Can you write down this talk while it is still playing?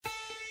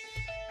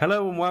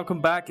Hello and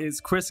welcome back. It's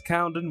Chris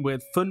Cowden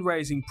with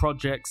Fundraising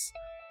Projects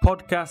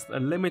Podcast, a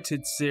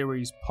limited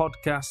series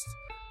podcast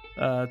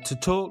to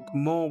talk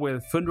more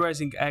with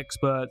fundraising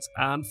experts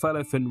and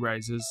fellow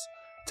fundraisers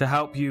to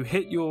help you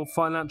hit your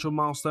financial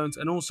milestones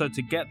and also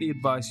to get the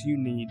advice you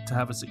need to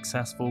have a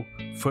successful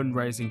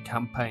fundraising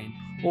campaign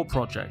or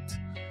project.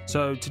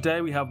 So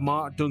today we have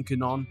Mark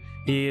Duncan on.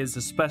 He is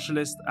a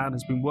specialist and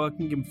has been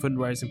working in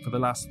fundraising for the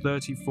last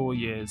 34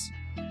 years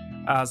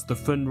as the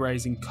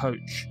fundraising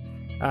coach.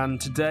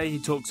 And today he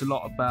talks a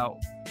lot about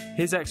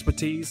his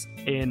expertise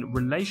in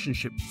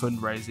relationship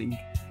fundraising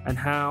and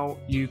how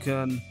you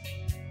can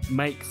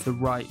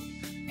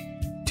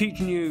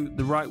teaching you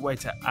the right way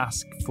to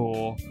ask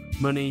for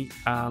money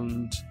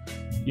and,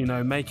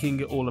 making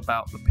it all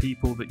about the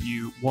people that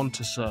you want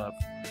to serve.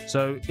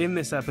 So in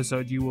this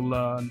episode, you will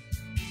learn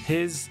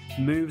his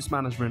moves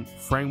management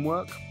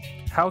framework,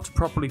 how to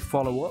properly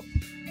follow up,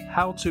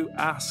 how to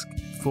ask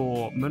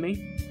for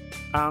money,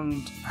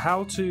 and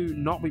how to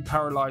not be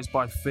paralyzed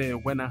by fear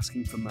when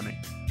asking for money,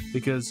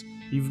 because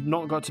you've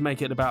not got to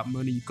make it about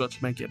money, you've got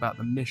to make it about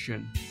the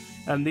mission.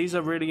 And these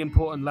are really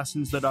important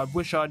lessons that I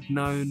wish I'd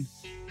known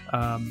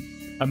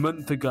a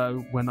month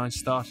ago when I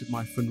started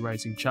my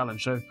fundraising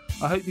challenge. So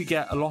I hope you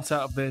get a lot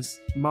out of this.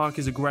 Mark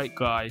is a great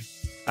guy,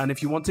 and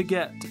if you want to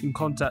get in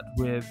contact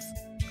with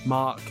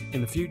Mark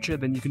in the future,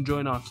 then you can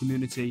join our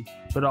community,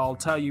 but I'll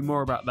tell you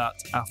more about that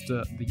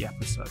after the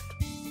episode.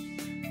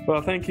 Well,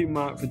 thank you,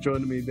 Mark, for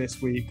joining me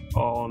this week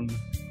on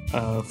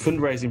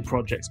Fundraising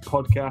Projects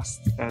podcast,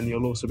 and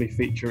you'll also be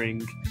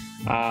featuring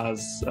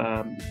as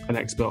an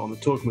expert on the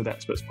Talking with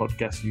Experts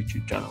podcast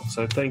YouTube channel.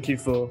 So thank you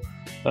for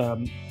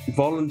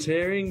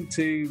volunteering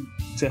to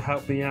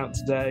help me out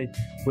today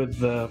with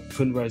the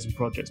Fundraising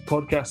Projects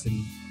podcast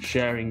and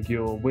sharing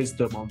your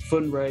wisdom on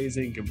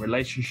fundraising and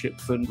relationship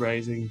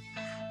fundraising.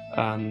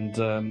 And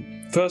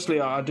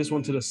firstly, I just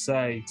wanted to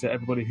say to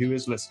everybody who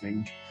is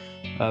listening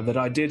that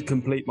I did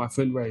complete my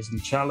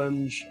fundraising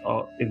challenge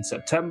in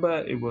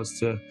September. It was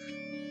to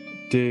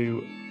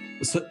do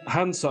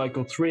hand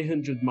cycle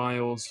 300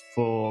 miles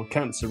for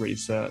cancer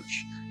research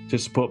to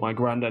support my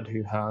granddad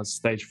who has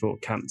stage 4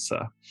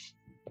 cancer.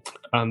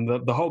 And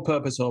the whole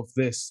purpose of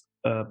this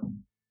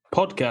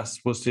podcast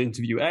was to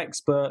interview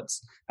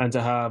experts and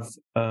to have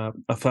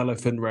a fellow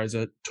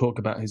fundraiser talk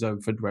about his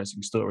own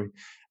fundraising story.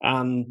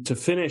 And to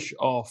finish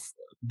off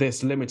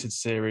this limited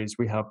series,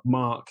 we have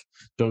Mark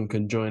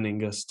Duncan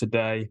joining us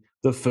today,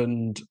 the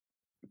fund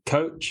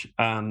coach.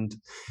 And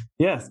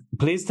yes,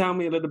 please tell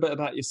me a little bit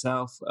about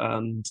yourself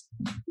and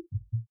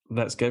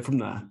let's go from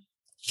there.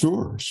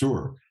 Sure.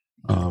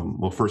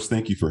 Well, first,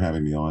 thank you for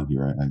having me on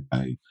here.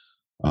 I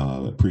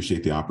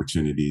appreciate the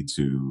opportunity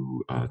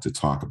to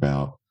talk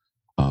about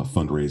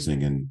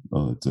fundraising and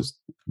just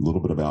a little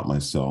bit about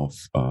myself.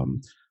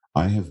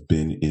 I have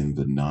been in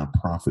the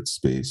nonprofit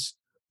space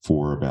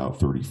for about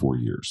 34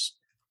 years.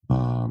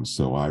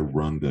 So I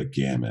run the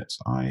gamut.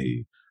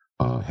 I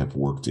have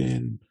worked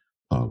in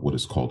what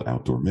is called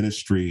outdoor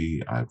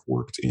ministry. I've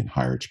worked in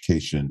higher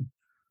education,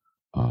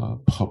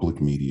 public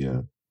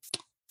media,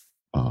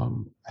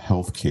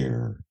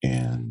 healthcare,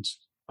 and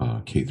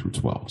K through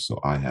 12. So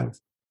I have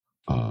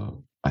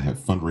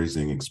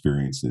fundraising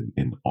experience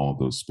in all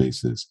those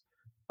spaces.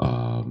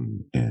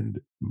 And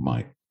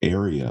my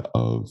area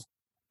of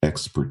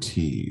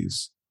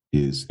expertise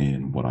is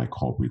in what I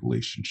call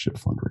relationship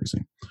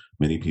fundraising.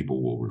 Many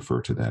people will refer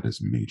to that as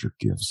major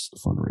gifts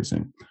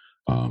fundraising.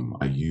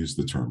 I use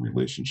the term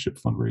relationship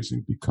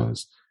fundraising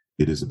because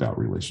it is about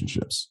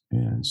relationships.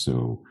 And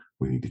so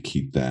we need to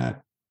keep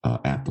that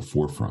at the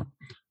forefront.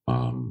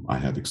 I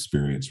have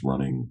experience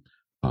running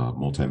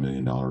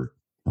multi-million-dollar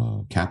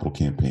capital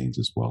campaigns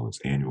as well as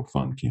annual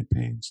fund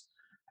campaigns.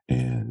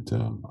 And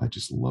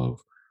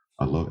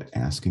I love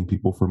asking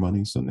people for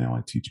money. So now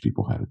I teach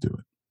people how to do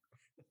it.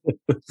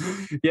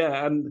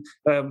 Yeah, and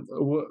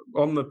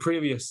on the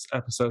previous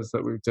episodes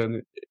that we've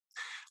done,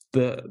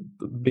 the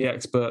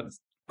expert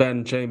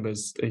Ben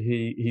Chambers,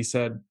 he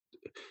said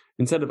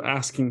instead of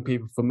asking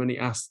people for money,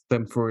 ask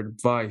them for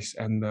advice,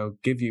 and they'll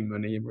give you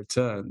money in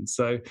return.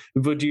 So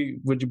would you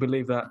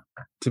believe that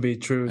to be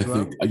true as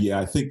well?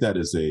 I think that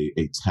is a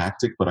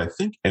tactic, but I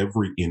think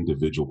every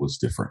individual is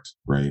different,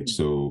 right? Mm-hmm.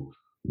 So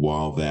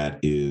while that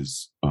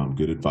is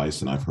good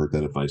advice, and I've heard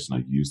that advice and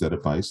I use that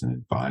advice and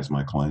advise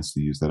my clients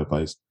to use that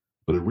advice,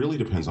 but it really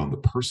depends on the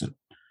person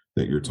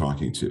that you're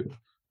talking to.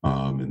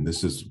 And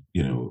this is,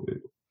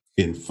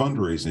 in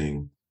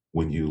fundraising,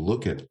 when you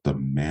look at the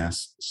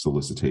mass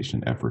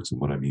solicitation efforts,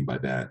 and what I mean by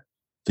that,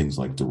 things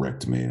like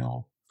direct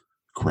mail,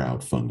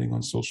 crowdfunding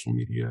on social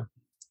media,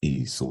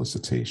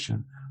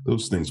 e-solicitation,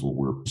 those things where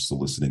we're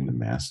soliciting the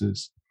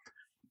masses,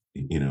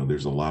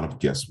 there's a lot of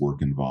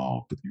guesswork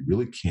involved, but you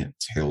really can't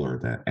tailor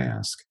that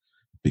ask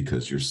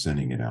because you're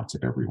sending it out to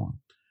everyone.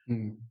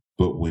 Mm.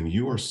 But when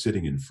you are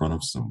sitting in front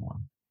of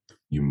someone,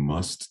 you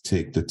must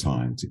take the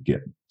time to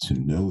get to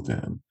know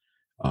them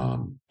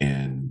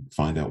and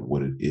find out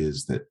what it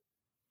is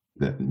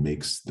that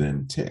makes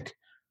them tick.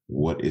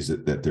 What is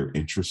it that they're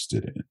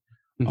interested in?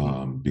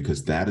 Mm-hmm.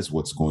 Because that is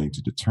what's going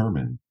to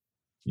determine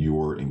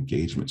your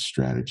engagement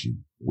strategy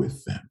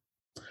with them.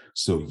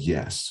 So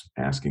yes,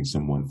 asking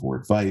someone for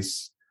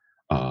advice,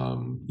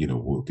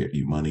 will get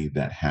you money.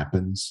 That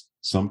happens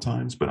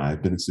sometimes, but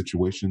I've been in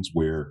situations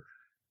where,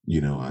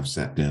 I've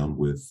sat down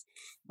with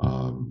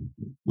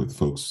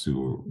folks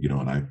who,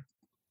 and I,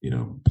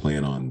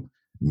 plan on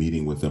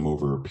meeting with them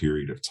over a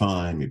period of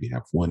time, maybe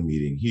have one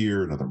meeting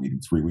here, another meeting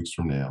 3 weeks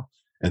from now.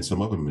 And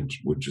some of them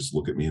would just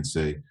look at me and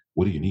say,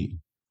 what do you need?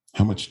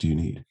 How much do you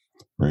need?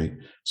 Right.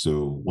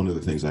 So one of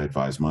the things I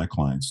advise my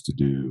clients to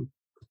do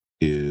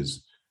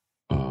is,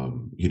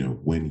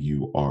 when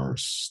you are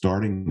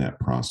starting that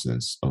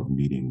process of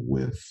meeting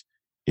with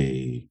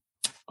a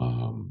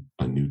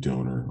new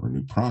donor or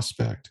new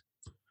prospect,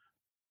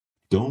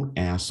 don't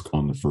ask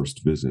on the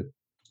first visit,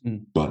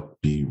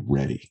 but be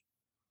ready.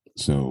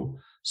 So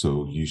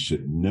you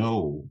should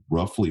know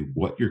roughly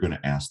what you're going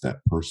to ask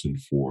that person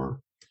for,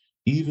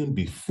 even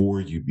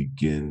before you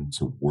begin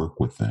to work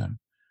with them.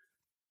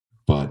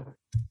 But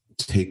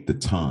take the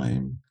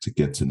time to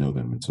get to know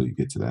them until you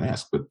get to that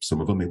ask. But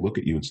some of them may look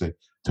at you and say,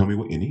 tell me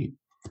what you need.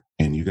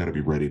 And you got to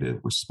be ready to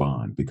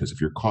respond, because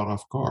if you're caught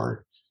off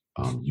guard,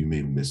 you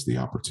may miss the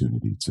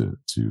opportunity to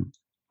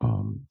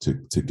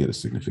get a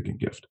significant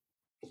gift.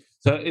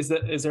 So is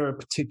there a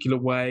particular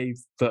way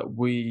that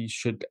we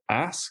should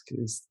ask?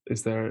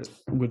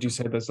 Would you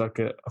say there's like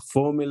a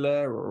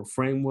formula or a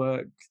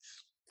framework?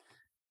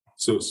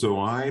 So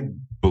I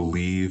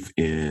believe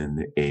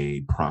in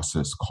a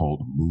process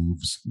called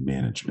moves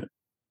management.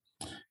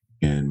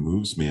 And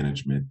moves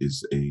management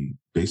is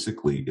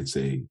basically it's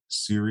a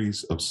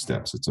series of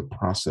steps. It's a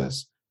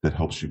process that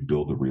helps you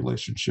build a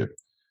relationship,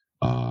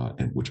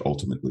 and which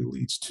ultimately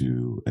leads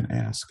to an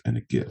ask and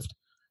a gift.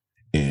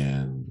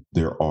 And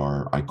there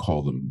are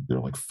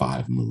like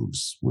 5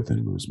 moves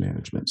within moves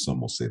management. Some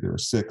will say there are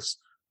 6.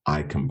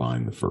 I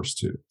combine the first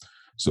 2.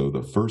 So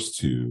the first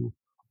 2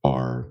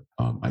 are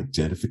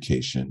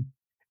identification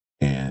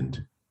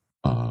and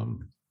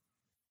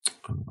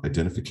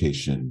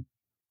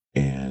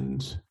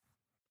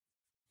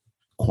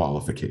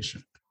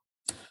qualification.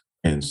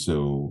 And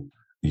so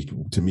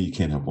to me, you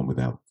can't have one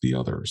without the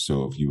other.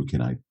 So if you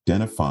can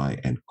identify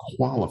and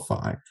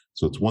qualify,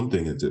 so it's one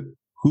thing is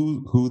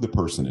who the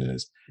person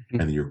is,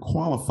 and you're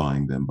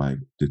qualifying them by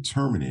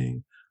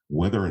determining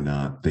whether or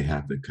not they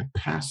have the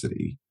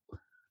capacity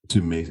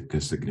to make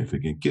a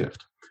significant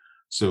gift.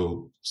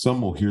 So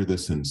some will hear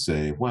this and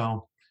say,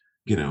 well,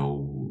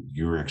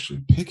 you're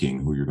actually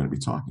picking who you're going to be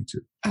talking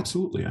to.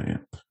 Absolutely, I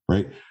am.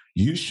 Right?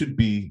 You should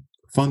be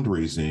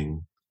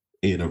fundraising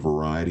in a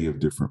variety of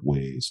different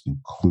ways,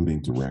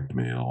 including direct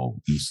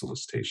mail,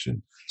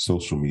 e-solicitation,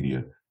 social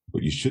media,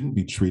 but you shouldn't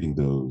be treating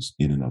those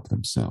in and of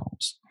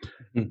themselves.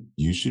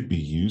 You should be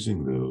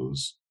using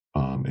those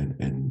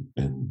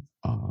and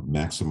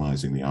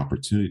maximizing the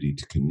opportunity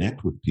to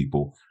connect with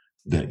people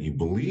that you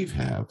believe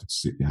have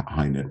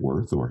high net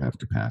worth or have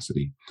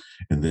capacity.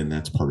 And then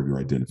that's part of your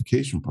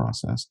identification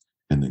process.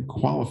 And then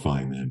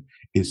qualifying them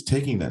is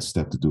taking that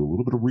step to do a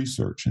little bit of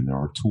research. And there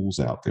are tools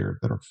out there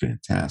that are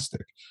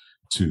fantastic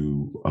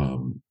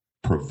to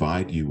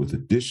provide you with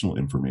additional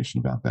information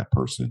about that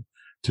person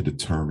to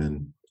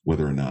determine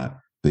whether or not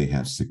they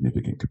have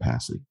significant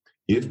capacity.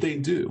 If they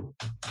do,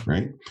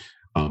 right,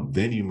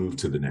 then you move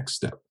to the next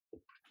step.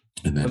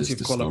 And that once is you've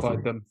discovery.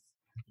 Qualified them.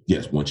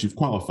 Yes, once you've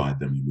qualified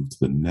them, you move to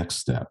the next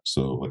step.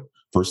 So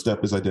first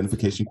step is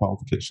identification,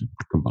 qualification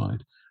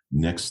combined.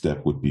 Next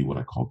step would be what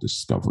I call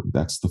discovery.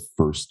 That's the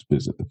first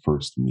visit, the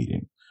first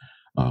meeting.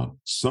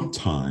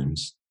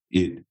 Sometimes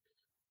it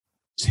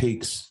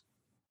takes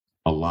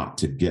a lot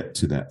to get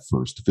to that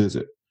first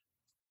visit.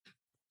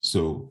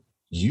 So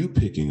you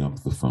picking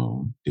up the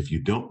phone, if you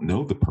don't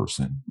know the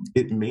person,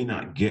 it may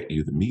not get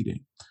you the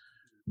meeting.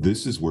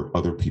 This is where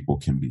other people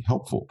can be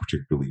helpful,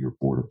 particularly your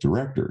board of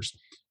directors,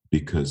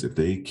 because if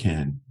they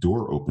can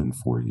door open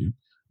for you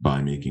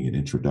by making an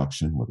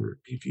introduction, whether it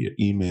be via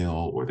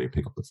email or they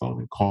pick up the phone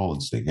and call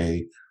and say,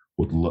 hey,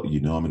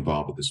 I'm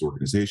involved with this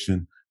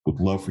organization, would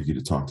love for you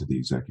to talk to the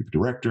executive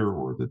director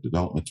or the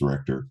development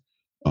director.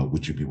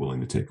 Would you be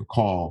willing to take a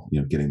call,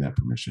 getting that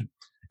permission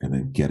and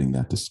then getting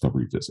that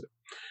discovery visit.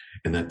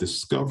 And that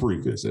discovery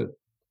visit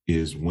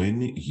is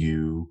when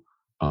you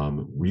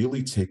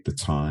really take the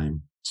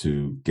time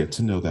to get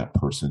to know that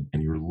person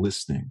and you're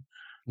listening.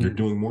 You're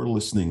doing more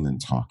listening than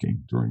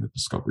talking during the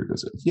discovery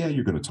visit. Yeah,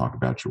 you're going to talk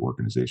about your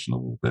organization a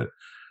little bit,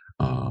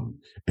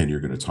 and you're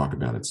going to talk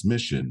about its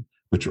mission,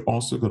 but you're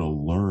also going to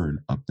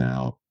learn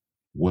about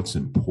what's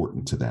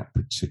important to that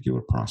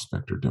particular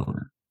prospect or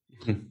donor.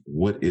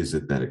 What is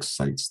it that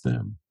excites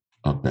them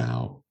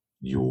about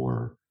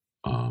your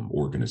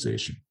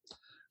organization?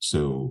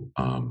 So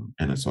I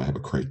have a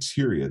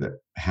criteria that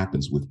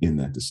happens within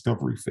that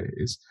discovery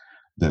phase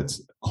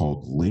that's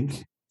called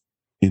link,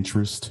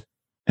 interest,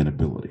 and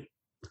ability.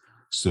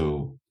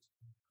 So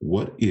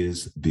what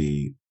is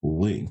the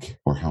link,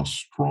 or how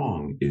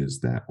strong is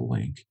that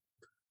link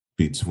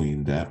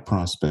between that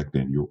prospect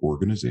and your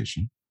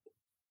organization?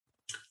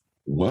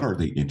 What are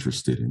they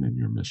interested in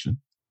your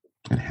mission?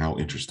 And how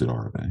interested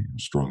are they? How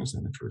strong is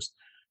that interest?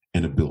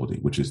 and ability,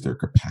 which is their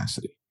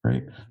capacity,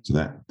 right? So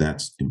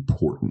that's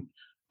important.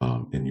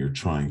 And you're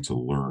trying to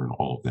learn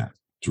all of that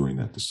during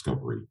that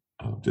discovery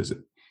visit.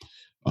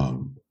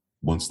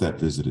 Once that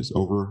visit is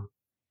over,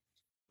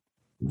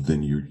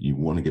 then you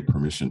want to get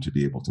permission to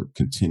be able to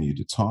continue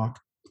to talk.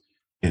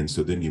 And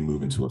so then you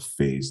move into a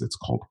phase that's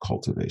called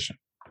cultivation.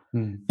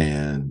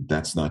 And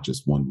that's not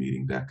just one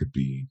meeting. That could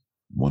be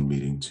 1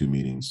 meeting, 2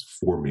 meetings,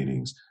 4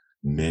 meetings.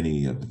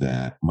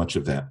 Much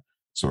of that,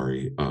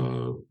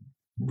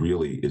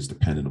 really is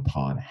dependent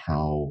upon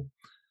how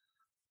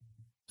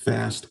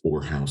fast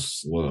or how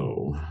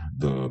slow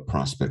the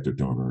prospect or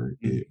donor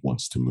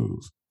wants to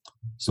move.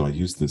 So I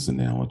use this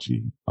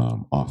analogy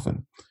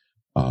often.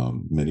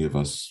 Many of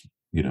us,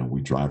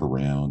 we drive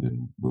around,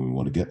 and when we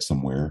want to get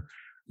somewhere,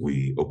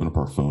 we open up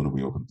our phone and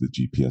we open the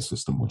GPS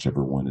system,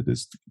 whichever one it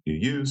is you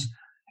use,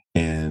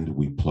 and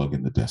we plug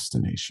in the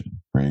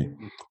destination, right?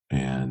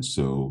 And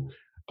so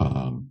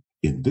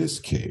in this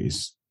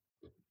case,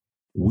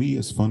 we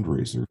as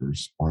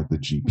fundraisers are the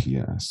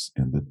GPS,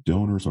 and the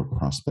donors or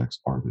prospects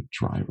are the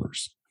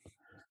drivers.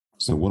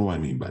 So what do I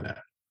mean by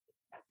that?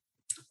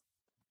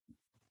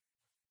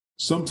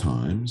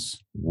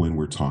 Sometimes when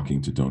we're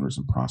talking to donors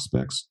and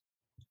prospects,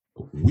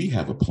 we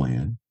have a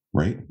plan,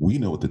 right? We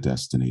know what the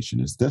destination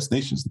is. The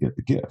destination is to get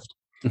the gift.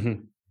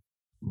 Mm-hmm.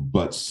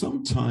 But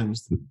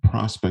sometimes the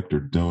prospect or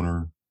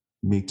donor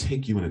may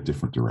take you in a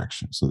different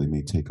direction. So they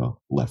may take a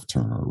left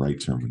turn or a right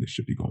turn when they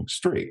should be going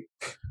straight.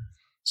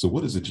 So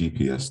what does a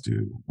GPS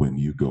do when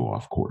you go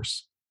off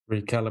course?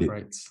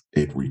 Recalibrates.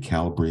 It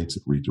recalibrates,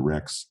 it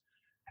redirects,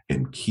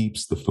 and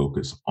keeps the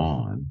focus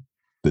on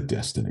the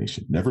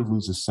destination. Never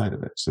loses sight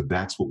of it. So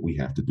that's what we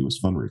have to do as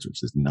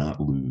fundraisers, is not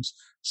lose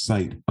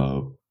sight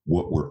of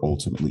what we're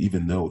ultimately,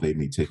 even though they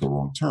may take a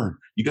wrong turn,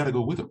 you got to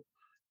go with them.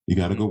 You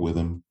got to go with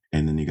them,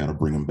 and then you got to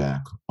bring them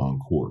back on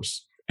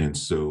course. And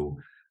so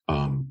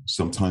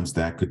sometimes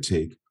that could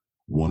take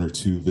 1 or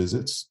 2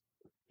 visits.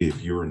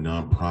 If you're a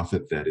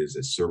nonprofit that is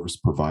a service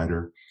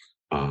provider,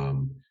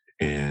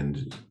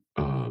 and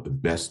the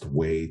best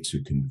way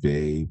to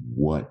convey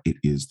what it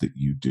is that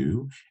you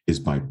do is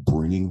by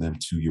bringing them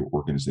to your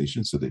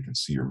organization so they can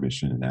see your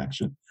mission in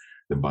action,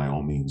 then by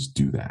all means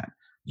do that.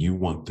 You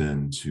want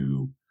them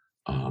to,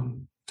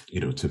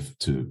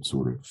 to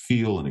sort of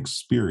feel and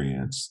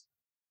experience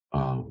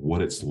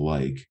what it's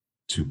like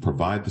to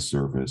provide the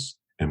service,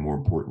 and more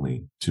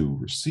importantly, to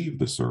receive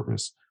the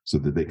service, so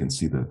that they can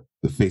see the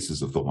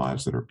faces of the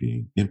lives that are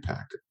being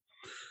impacted.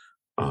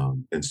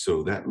 And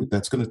so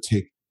that's going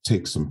to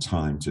take some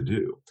time to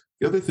do.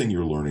 The other thing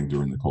you're learning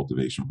during the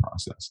cultivation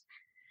process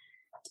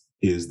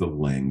is the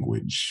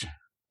language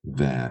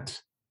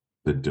that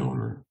the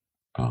donor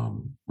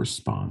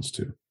responds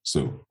to.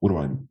 So what do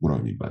I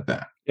mean by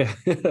that? Yeah.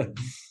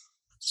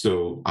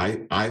 So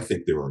I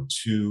think there are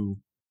 2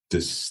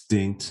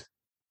 distinct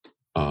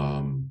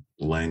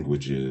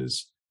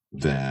languages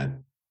that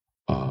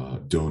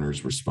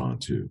donors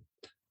respond to,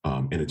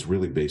 and it's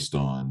really based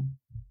on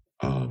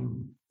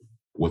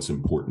what's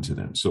important to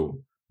them.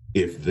 So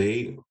if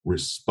they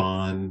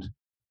respond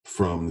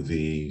from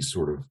the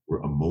sort of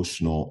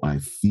emotional I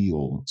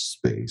feel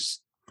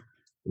space,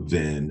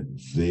 then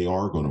they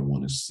are going to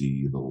want to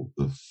see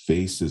the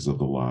faces of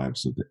the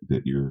lives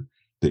that you're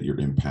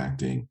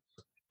impacting,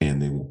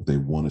 and they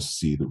want to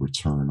see the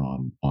return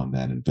on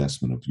that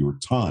investment of your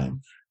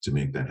time to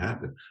make that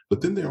happen.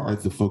 But then there are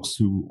the folks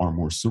who are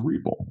more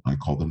cerebral. I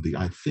call them the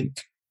I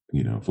think,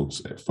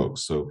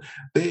 folks. So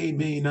they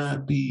may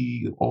not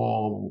be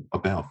all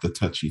about the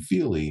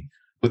touchy-feely,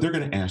 but they're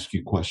going to ask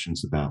you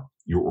questions about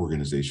your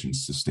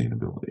organization's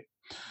sustainability.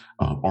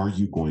 Are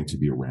you going to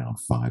be around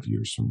 5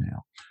 years from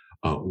now?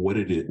 What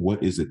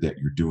is it that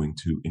you're doing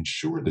to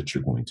ensure that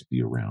you're going to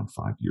be around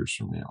 5 years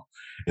from now?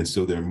 And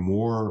so they're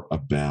more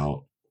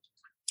about,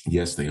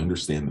 yes, they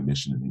understand the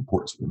mission and the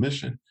importance of the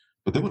mission,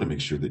 but they want to make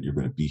sure that you're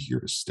going to be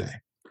here to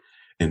stay.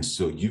 And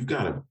so you've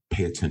got to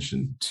pay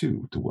attention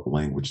to what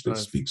language they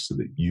speak, so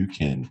that you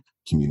can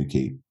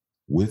communicate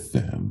with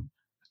them,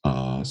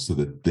 so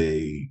that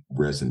they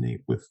resonate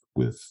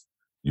with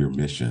your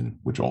mission,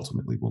 which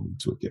ultimately will lead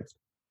to a gift.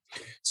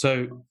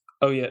 So,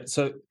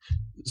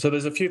 so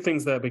there's a few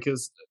things there,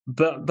 because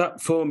that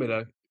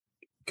formula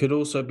could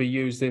also be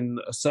used in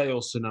a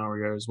sales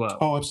scenario as well.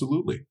 Oh,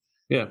 absolutely.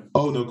 Yeah.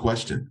 Oh, no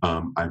question.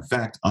 In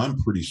fact, I'm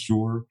pretty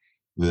sure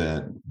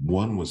that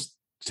one was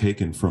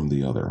taken from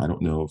the other. I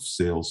don't know if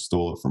sales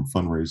stole it from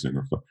fundraising,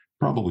 or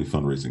probably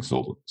fundraising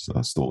stole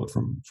it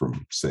from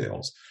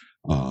sales.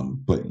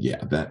 But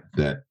yeah,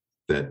 that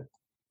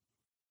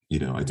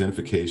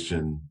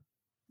identification,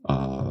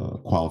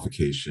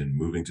 qualification,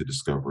 moving to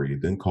discovery,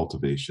 then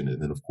cultivation,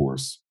 and then of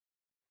course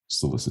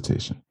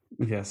solicitation.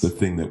 Yes. The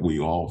thing that we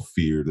all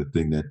fear, the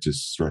thing that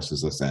just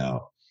stresses us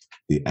out,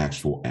 the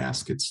actual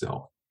ask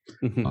itself.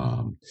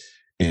 Mm-hmm.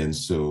 And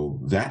so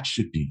that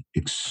should be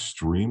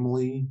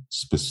extremely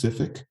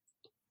specific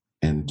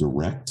and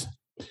direct.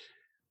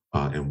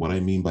 And what I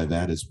mean by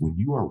that is, when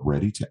you are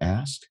ready to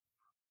ask,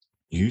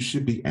 you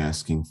should be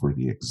asking for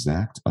the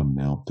exact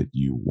amount that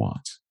you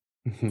want,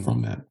 mm-hmm.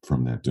 from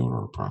that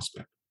donor or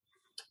prospect.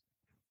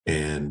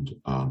 And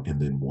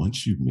then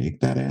once you make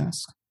that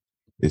ask,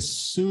 as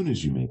soon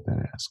as you make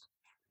that ask,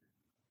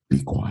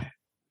 be quiet.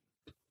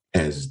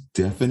 As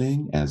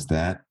deafening as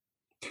that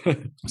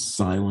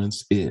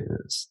silence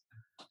is,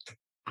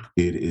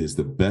 it is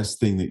the best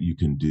thing that you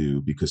can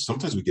do, because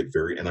sometimes we get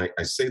and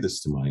I say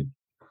this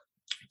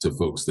to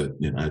folks that,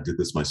 I did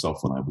this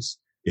myself when I was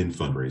in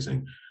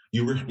fundraising.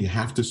 You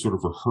have to sort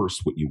of rehearse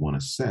what you want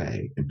to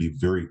say and be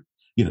very,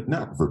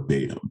 not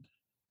verbatim,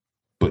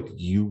 but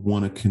you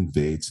want to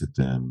convey to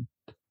them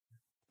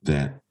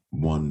that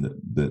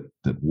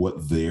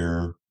what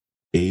they're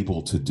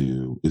able to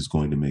do is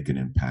going to make an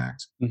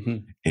impact. Mm-hmm.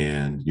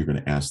 And you're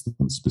going to ask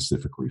them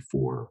specifically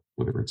for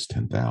whether it's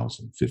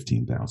 10,000,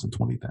 15,000,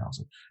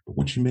 20,000. But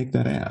once you make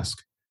that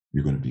ask,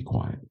 you're going to be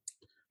quiet.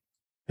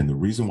 And the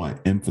reason why I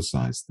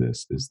emphasize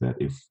this is that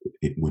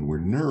when we're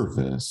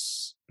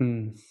nervous,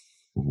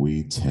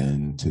 we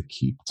tend to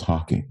keep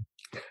talking.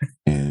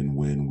 And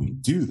when we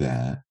do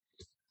that,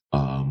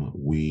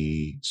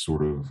 we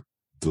sort of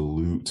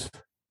dilute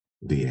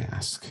the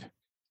ask,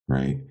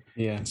 right?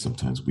 Yeah. And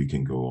sometimes we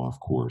can go off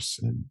course,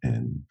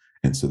 and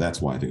so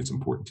that's why I think it's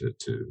important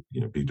to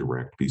be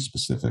direct, be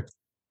specific,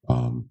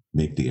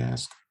 make the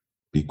ask,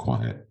 be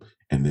quiet,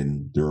 and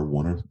then there'll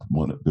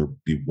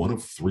be one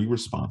of three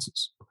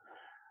responses.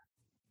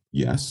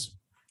 Yes,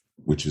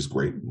 which is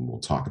great, and we'll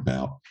talk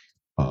about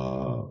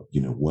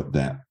what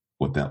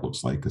that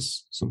looks like,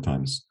 because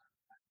sometimes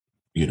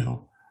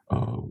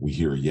we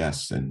hear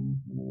yes and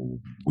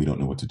we don't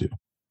know what to do.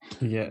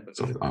 Yeah.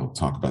 So I'll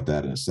talk about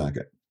that in a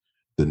second.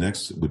 The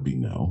next would be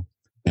no.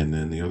 And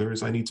then the other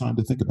is I need time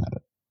to think about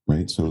it.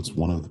 Right. So it's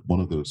one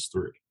of those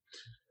three.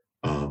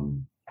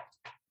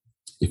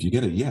 If you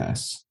get a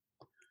yes,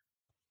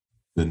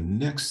 the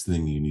next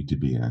thing you need to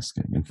be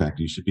asking, in fact,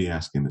 you should be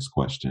asking this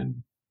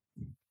question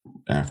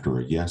after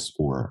a yes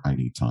or I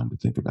need time to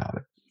think about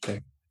it.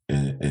 Okay.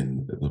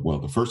 And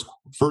the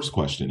first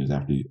question is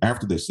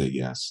after they say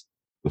yes,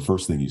 the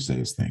first thing you say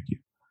is thank you.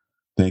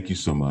 Thank you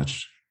so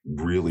much.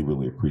 Really,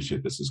 really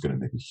appreciate this. Is going to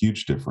make a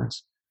huge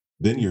difference.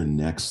 Then your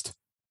next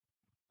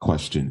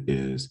question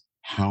is,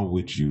 how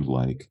would you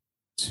like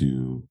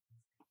to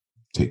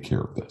take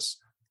care of this?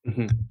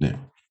 Mm-hmm.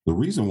 Now, the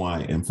reason why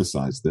I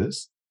emphasize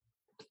this,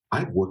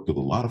 I've worked with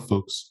a lot of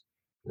folks,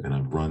 and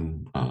I've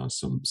run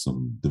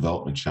some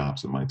development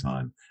shops in my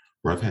time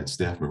where I've had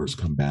staff members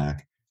come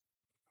back,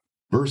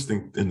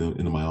 bursting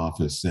into my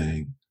office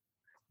saying,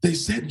 "They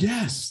said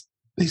yes.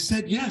 They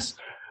said yes.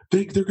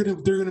 They're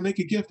gonna make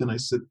a gift." And I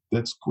said,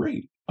 "That's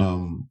great.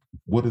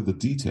 What are the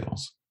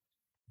details?"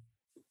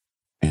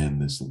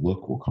 And this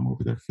look will come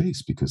over their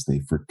face because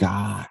they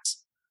forgot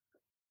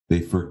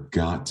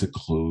to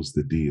close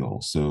the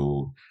deal.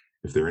 So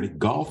if there are any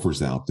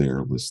golfers out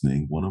there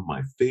listening, one of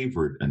my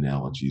favorite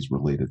analogies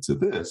related to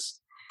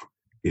this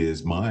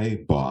is my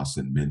boss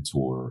and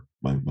mentor,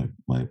 my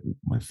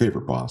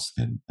favorite boss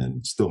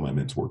and still my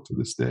mentor to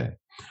this day,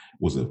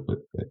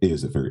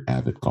 is a very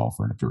avid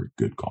golfer and a very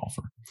good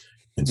golfer.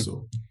 And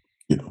so,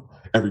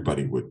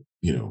 everybody would,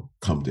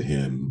 come to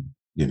him,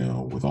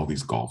 with all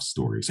these golf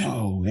stories.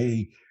 "Oh,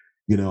 hey,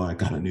 I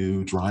got a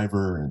new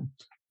driver and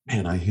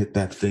man, I hit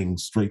that thing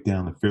straight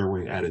down the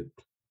fairway, added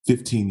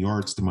 15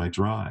 yards to my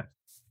drive."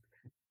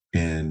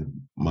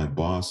 And my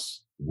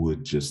boss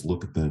would just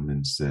look at them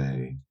and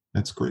say,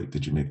 "That's great.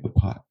 Did you make the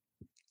putt?"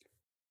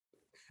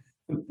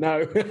 No.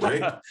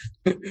 Right?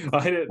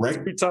 I hit it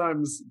 3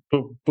 times.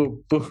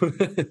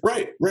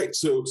 Right.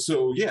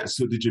 So yeah.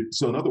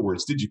 So in other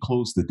words, did you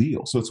close the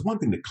deal? So it's one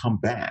thing to come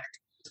back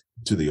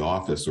to the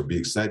office or be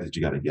excited that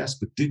you got a yes,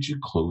 but did you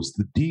close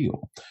the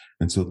deal?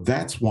 And so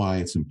that's why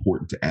it's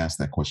important to ask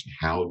that question.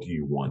 How do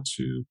you want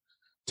to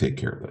take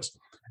care of this?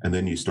 And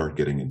then you start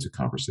getting into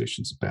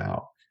conversations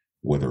about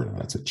whether or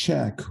not it's a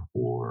check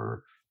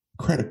or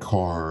credit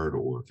card,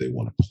 or if they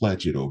want to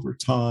pledge it over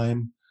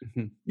time.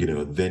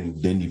 Mm-hmm.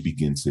 Then you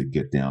begin to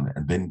get down,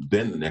 and then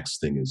the next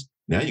thing is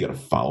now you got to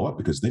follow up,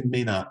 because they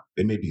may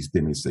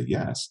say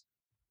yes,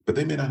 but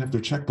they may not have their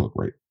checkbook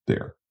right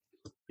there.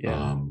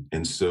 Yeah.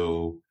 And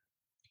so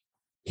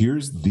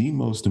here's the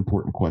most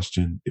important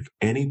question. If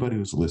anybody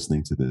who's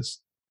listening to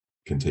this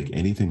can take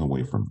anything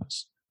away from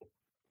this,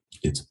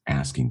 it's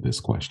asking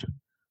this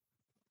question: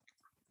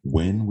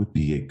 when would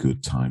be a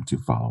good time to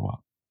follow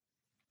up?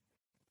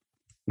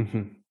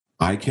 Mm-hmm.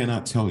 I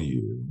cannot tell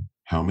you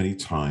how many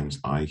times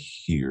I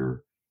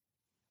hear,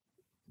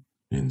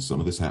 and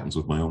some of this happens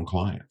with my own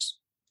clients,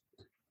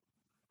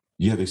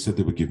 "Yeah, they said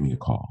they would give me a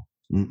call."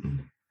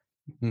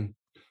 Mm-hmm.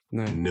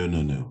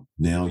 No.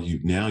 Now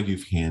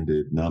you've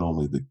handed not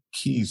only the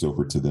keys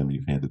over to them,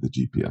 you've handed the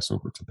GPS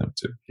over to them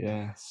too.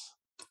 Yes.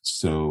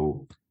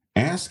 So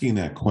asking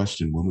that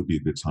question, when would be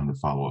a good time to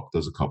follow up,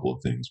 does a couple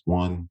of things.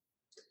 One,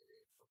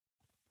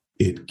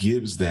 it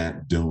gives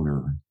that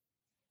donor,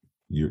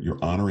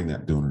 you're honoring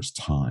that donor's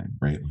time,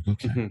 right? Like,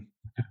 okay,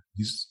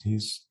 Mm-hmm.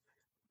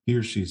 he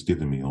or she's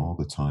given me all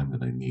the time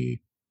that I need.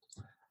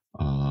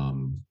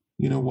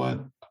 You know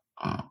what?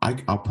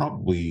 I'll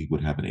probably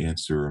would have an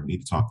answer. I need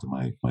to talk to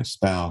my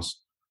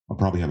spouse. I'll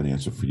probably have an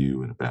answer for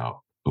you in about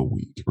a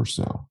week or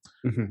so.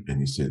 And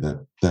you say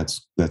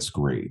that's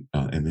great.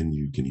 And then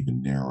you can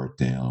even narrow it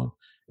down.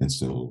 And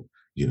so,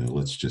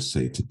 let's just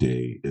say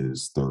today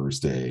is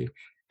Thursday,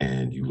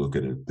 and you look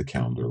at the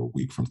calendar a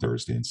week from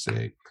Thursday and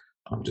say,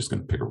 I'm just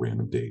going to pick a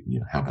random date.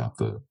 How about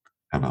the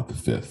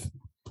 5th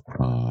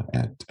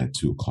at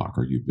 2:00?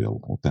 Are you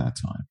available at that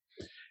time?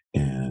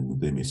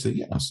 And they may say,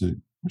 yeah. I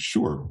said,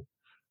 sure.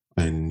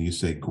 And you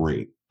say,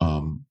 great.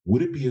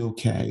 Would it be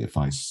okay if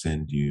I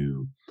send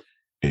you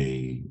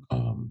a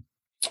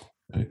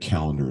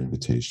calendar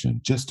invitation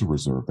just to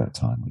reserve that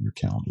time on your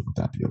calendar? Would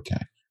that be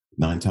okay?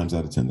 9 times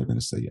out of 10, they're going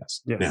to say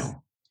yes.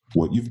 Now,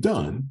 what you've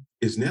done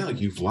is now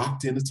you've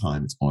locked in a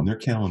time. It's on their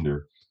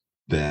calendar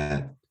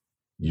that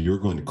you're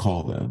going to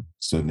call them.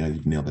 So now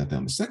you've nailed that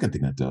down. The second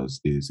thing that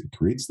does is it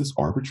creates this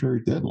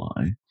arbitrary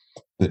deadline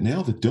that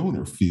now the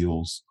donor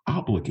feels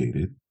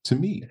obligated to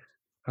meet.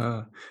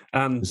 And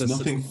there's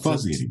nothing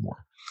fuzzy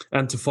anymore.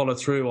 And to follow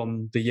through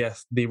on the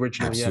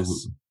original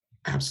yes.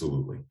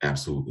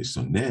 Absolutely.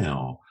 So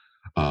now,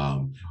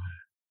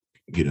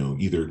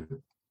 either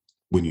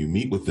when you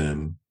meet with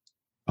them,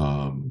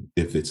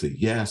 if it's a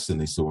yes and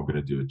they say, we're going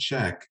to do a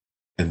check,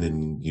 and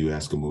then you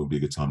ask them what would be a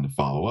good time to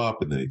follow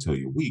up, and then they tell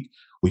you a week,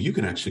 well, you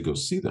can actually go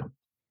see them,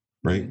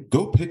 right?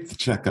 Go pick the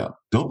check up.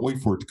 Don't wait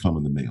for it to come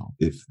in the mail.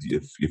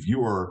 If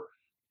you are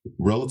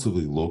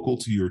relatively local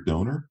to your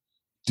donor,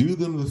 do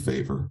them the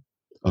favor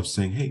of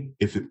saying, hey,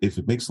 if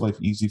it makes life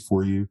easy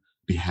for you,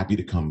 be happy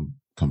to come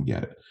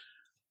get it.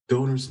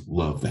 Donors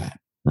love that,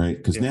 right?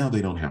 Because now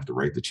they don't have to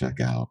write the check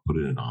out, put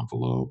it in an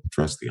envelope,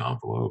 address the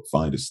envelope,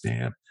 find a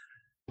stamp,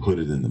 put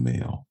it in the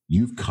mail.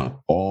 You've cut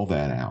all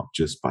that out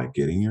just by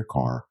getting your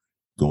car,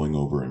 going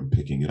over and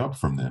picking it up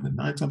from them. And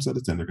 9 times out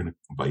of 10, they're going to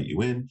invite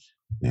you in,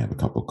 they have a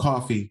cup of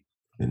coffee,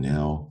 and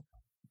now,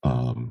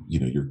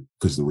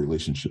 because the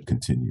relationship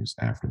continues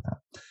after that.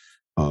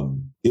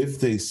 If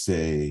they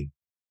say,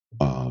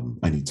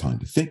 I need time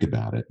to think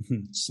about it,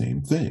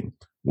 same thing.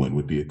 When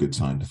would be a good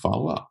time to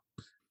follow up?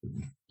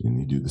 And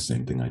you do the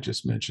same thing I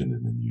just mentioned,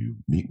 and then you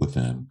meet with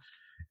them,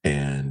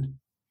 and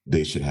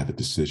they should have a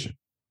decision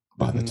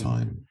by the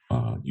time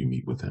you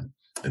meet with them.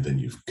 And then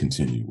you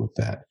continue with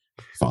that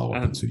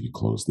follow-up until you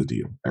close the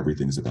deal.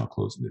 Everything's about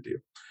closing the deal.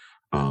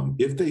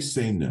 If they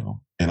say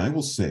no, and I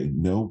will say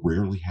no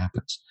rarely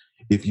happens.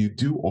 If you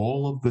do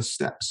all of the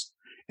steps,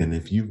 and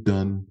if you've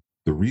done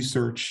the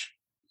research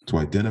to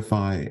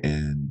identify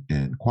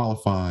and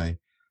qualify,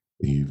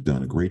 you've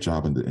done a great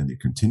job, and they're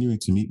continuing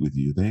to meet with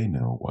you, they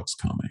know what's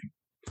coming.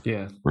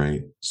 Yeah.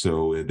 Right.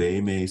 So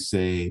they may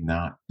say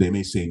no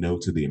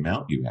to the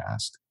amount you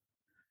asked,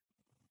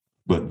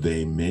 but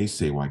they may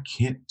say, well, I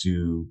can't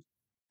do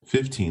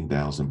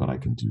 15,000, but I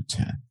can do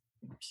 10.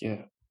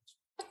 Yeah.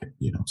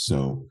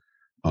 So,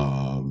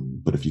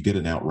 but if you get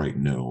an outright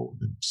no,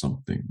 then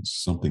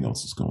something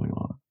else is going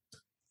on.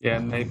 Yeah.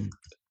 And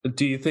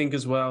do you think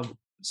as well,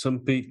 some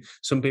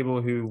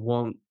people who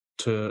want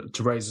to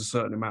raise a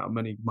certain amount of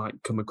money might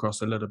come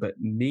across a little bit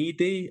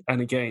needy?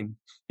 And again,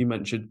 you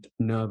mentioned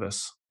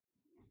nervous.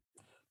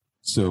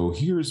 So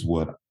here's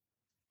what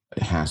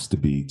has to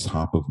be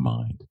top of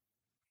mind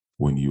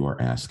when you are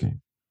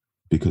asking,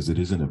 because it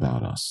isn't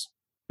about us.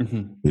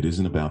 It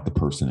isn't about the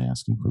person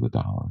asking for the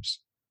dollars.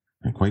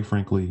 And quite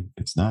frankly,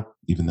 it's not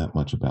even that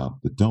much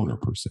about the donor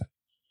per se.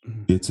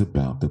 It's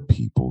about the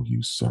people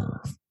you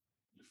serve.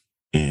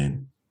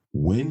 And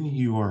when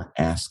you are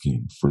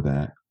asking for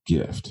that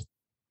gift,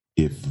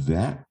 if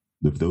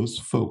those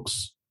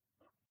folks,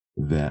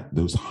 that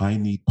high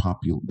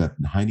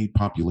need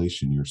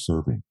population you're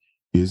serving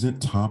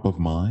isn't top of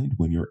mind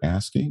when you're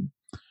asking,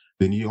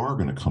 then you are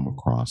going to come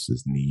across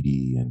as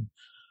needy,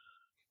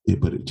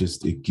 but it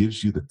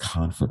gives you the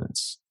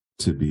confidence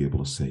to be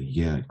able to say,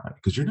 yeah,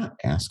 because you're not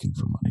asking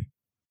for money.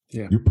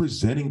 Yeah. You're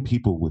presenting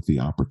people with the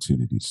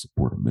opportunity to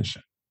support a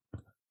mission.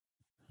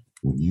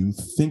 When you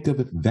think of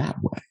it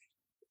that way,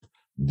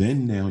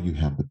 then now you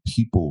have the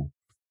people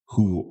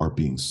who are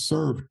being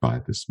served by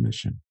this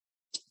mission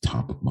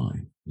top of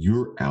mind.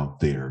 You're out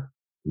there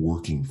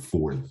working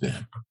for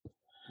them.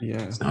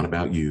 Yeah. It's not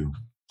about you.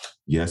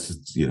 Yes,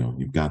 it's,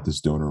 you've got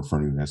this donor in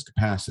front of you who has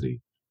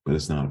capacity, but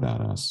it's not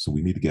about us. So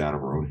we need to get out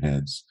of our own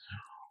heads.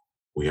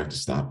 We have to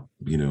stop,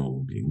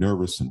 being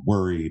nervous and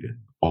worried and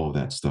all of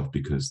that stuff,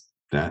 because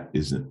that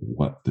isn't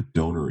what the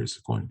donor is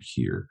going to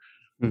hear.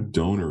 The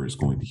donor is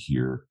going to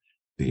hear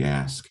the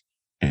ask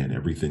and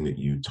everything that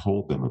you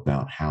told them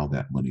about how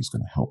that money is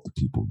going to help the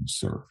people you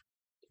serve.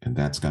 And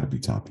that's got to be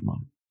top of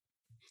mind.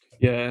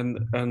 Yeah,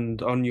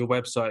 and on your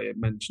website it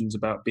mentions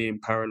about being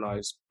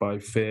paralyzed by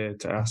fear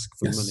to ask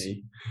for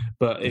money.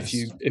 But if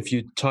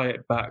you tie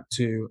it back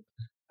to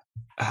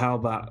how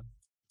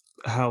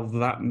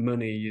that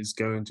money is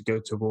going to go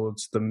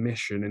towards the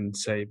mission in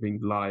saving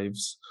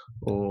lives,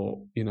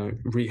 or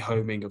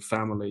rehoming a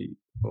family,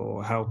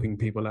 or helping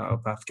people out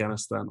of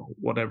Afghanistan, or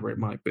whatever it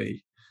might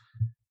be,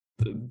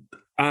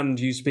 and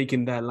you speak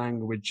in their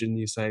language and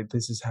you say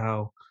this is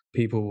how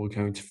people were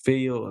going to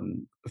feel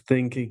and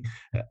thinking,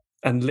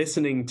 and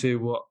listening to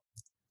what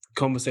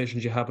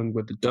conversations you're having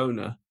with the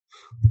donor,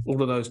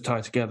 all of those tie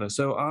together.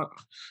 So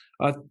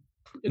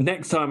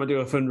next time I do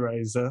a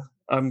fundraiser,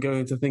 I'm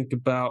going to think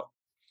about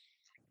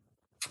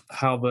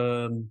how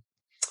the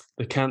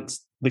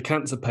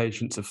cancer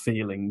patients are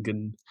feeling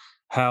and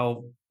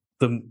how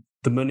the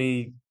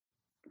money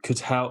could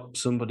help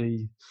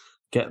somebody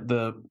get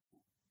the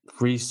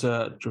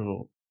research,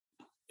 or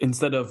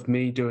instead of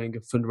me doing a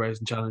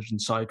fundraising challenge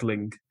and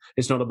cycling,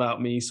 it's not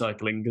about me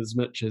cycling as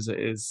much as it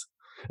is.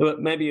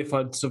 But maybe if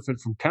I'd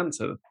suffered from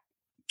cancer,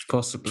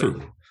 possibly.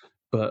 True.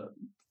 But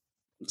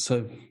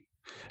so,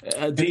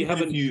 do you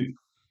have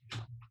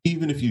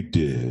Even if you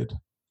did,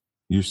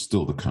 you're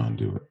still the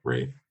conduit,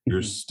 right?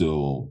 You're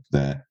still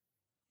that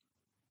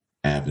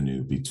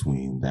avenue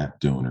between that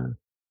donor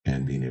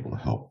and being able to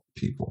help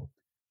people.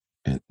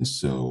 And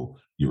so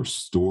your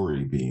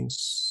story being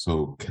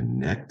so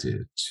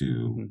connected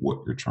to what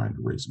you're trying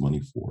to raise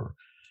money for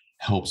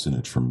helps in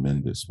a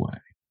tremendous way.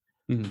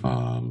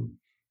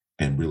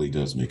 And really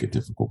does make it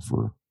difficult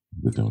for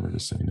the donor to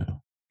say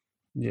no.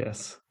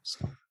 Yes.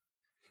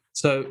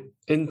 So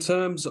in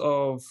terms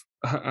of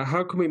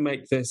how can we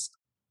make this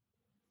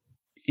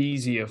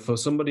easier for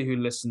somebody who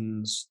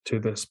listens to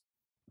this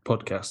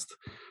podcast,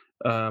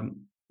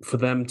 for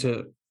them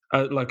to,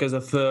 like as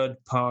a third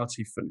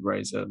party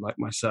fundraiser like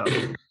myself,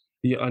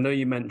 I know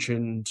you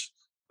mentioned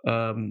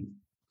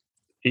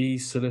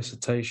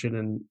e-solicitation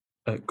and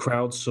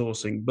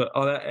crowdsourcing, but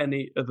are there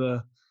any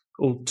other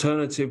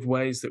alternative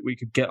ways that we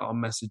could get our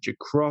message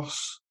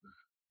across?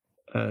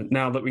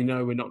 Now that we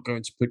know we're not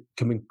going to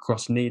come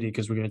across needy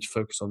because we're going to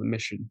focus on the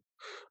mission.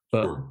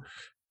 But sure.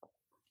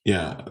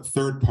 Yeah,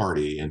 third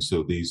party, and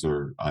so these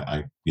are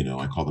I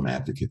call them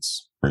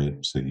advocates, right?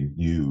 So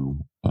you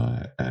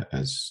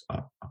as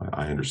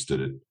I understood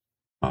it,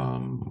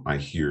 I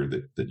hear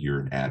that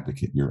you're an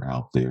advocate. You're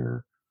out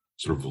there,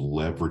 sort of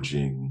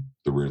leveraging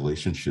the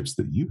relationships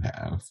that you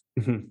have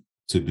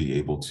to be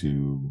able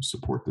to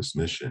support this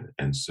mission.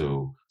 And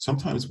so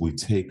sometimes we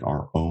take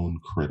our own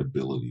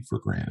credibility for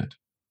granted.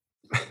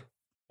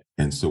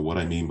 And so what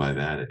I mean by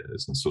that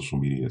is, and social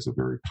media is a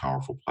very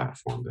powerful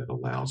platform that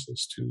allows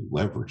us to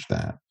leverage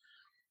that.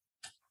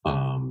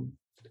 And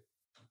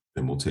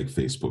we'll take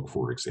Facebook,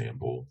 for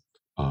example.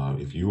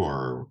 If you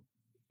are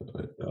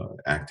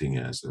acting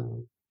as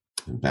an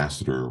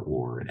ambassador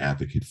or an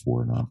advocate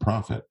for a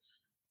nonprofit,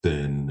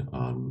 then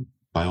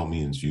by all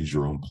means, use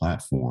your own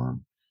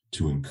platform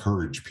to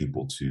encourage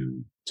people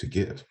to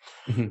give.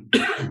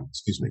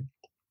 Excuse me.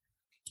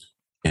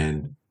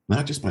 And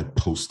not just by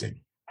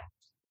posting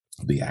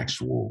the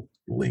actual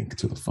link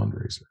to the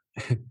fundraiser,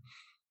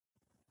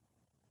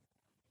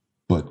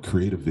 but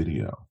create a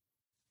video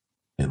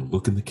and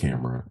look in the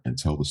camera and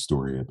tell the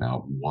story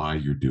about why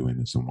you're doing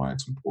this and why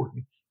it's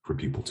important for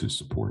people to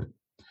support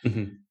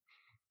it.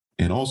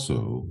 And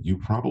also, you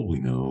probably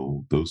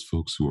know those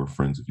folks who are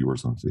friends of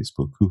yours on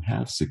Facebook who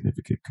have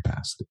significant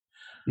capacity.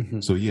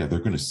 So yeah, they're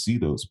going to see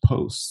those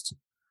posts,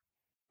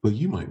 but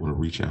you might want to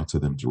reach out to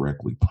them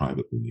directly,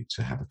 privately,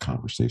 to have a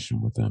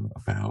conversation with them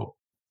about,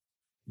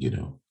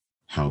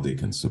 how they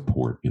can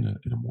support in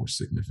a more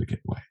significant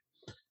way.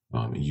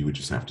 And you would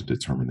just have to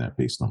determine that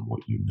based on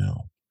what you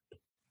know.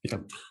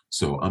 Yep.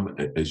 So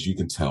as you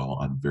can tell,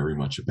 I'm very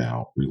much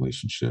about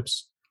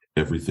relationships.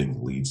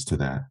 Everything leads to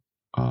that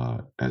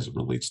as it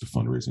relates to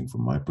fundraising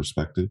from my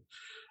perspective,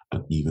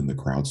 even the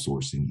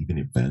crowdsourcing, even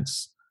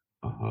events.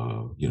 A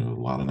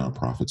lot of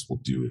nonprofits will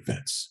do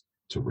events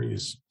to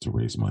raise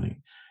money.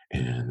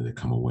 And they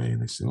come away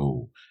and they say,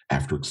 oh,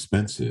 after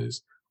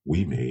expenses,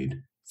 we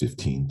made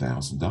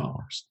 $15,000.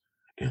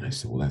 And I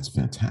said, well, that's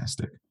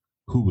fantastic.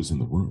 Who was in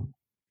the room?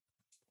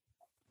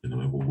 And I'm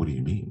like, well, what do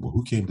you mean? Well,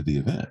 who came to the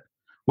event?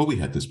 Well, we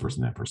had this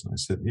person, that person. I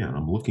said, yeah, and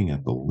I'm looking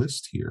at the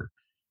list here,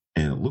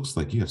 and it looks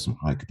like you have some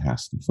high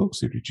capacity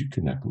folks here. Did you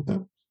connect with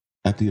them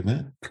at the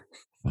event?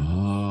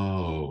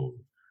 Oh,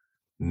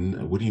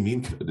 what do you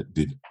mean?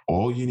 Did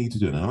all you need to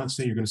do, and I'm not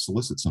saying you're going to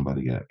solicit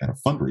somebody at a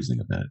fundraising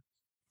event,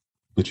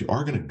 but you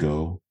are going to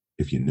go,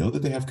 if you know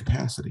that they have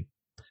capacity,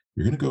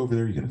 you're going to go over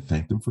there, you're going to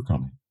thank them for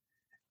coming.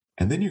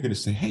 And then you're going to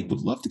say, hey,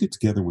 would love to get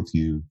together with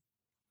you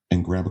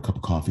and grab a cup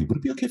of coffee. Would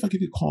it be okay if I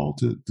give you a call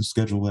to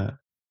schedule that?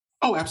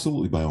 Oh,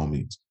 absolutely, by all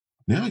means.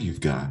 Now you've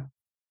got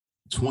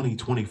 20,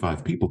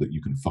 25 people that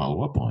you can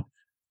follow up on.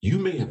 You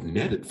may have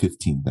netted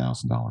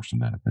 $15,000 from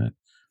that event,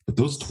 but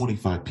those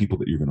 25 people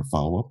that you're going to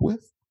follow up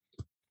with,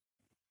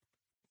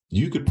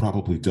 you could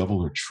probably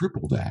double or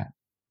triple that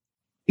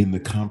in the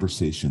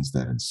conversations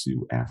that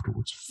ensue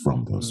afterwards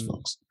from those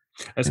folks.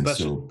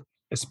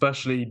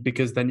 Especially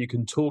because then you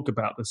can talk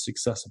about the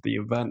success of the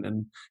event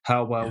and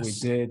how well we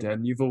did,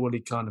 and you've already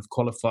kind of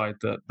qualified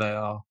that they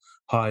are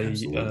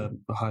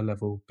high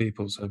level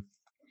people. So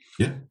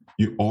yeah,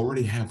 you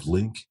already have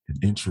link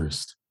and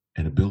interest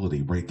and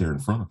ability right there in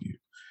front of you.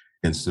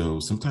 And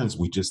so sometimes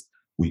we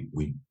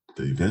the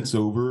event's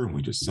over and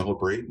we just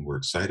celebrate and we're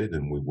excited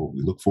and we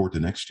look forward to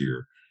next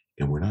year,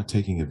 and we're not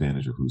taking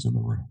advantage of who's in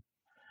the room.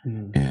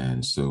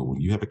 And so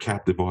when you have a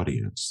captive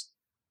audience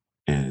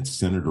and it's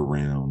centered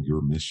around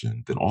your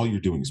mission, then all you're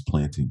doing is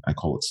planting. I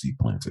call it seed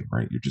planting,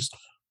 right? You're just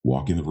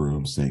walking the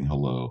room, saying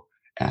hello,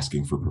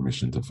 asking for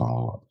permission to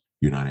follow up.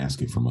 You're not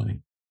asking for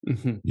money.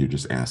 Hmm. You're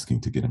just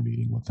asking to get a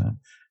meeting with them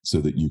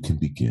so that you can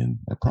begin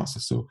that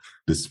process. So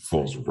this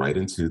falls right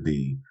into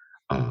the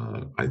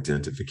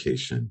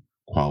identification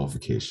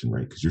qualification,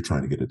 right? Because you're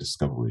trying to get a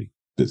discovery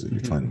visit. You're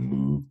Hmm. trying to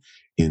move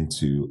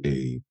into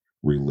a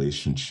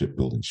relationship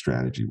building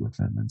strategy with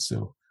them. And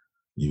so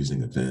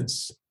using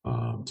events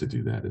to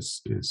do that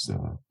is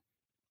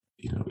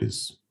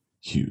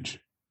huge,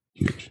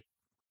 huge.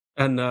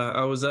 And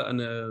I was at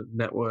a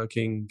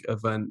networking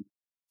event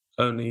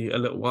only a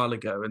little while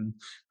ago, and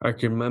I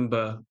can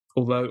remember,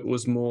 although it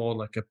was more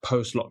like a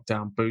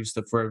post-lockdown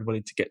booster for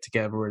everybody to get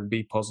together and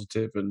be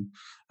positive and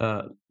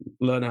uh,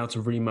 learn how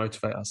to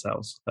remotivate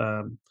ourselves.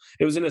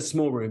 It was in a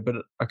small room, but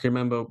I can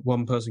remember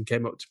one person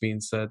came up to me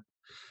and said,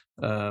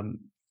 um,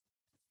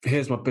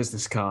 "Here's my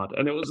business card,"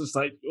 and it was just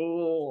like,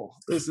 "Oh,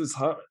 this is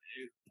hard."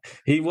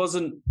 He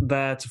wasn't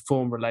there to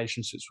form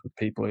relationships with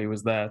people. He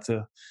was there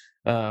to,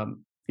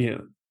 you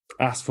know,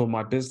 ask for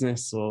my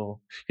business, or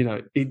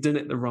he'd done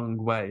it the wrong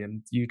way.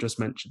 And you just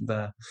mentioned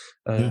there,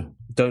 Yeah.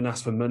 don't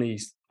ask for money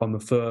on the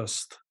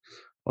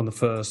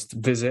first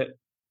visit.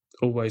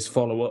 Always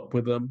follow up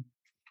with them.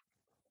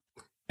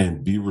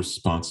 And be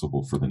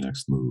responsible for the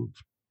next move.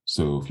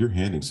 So if you're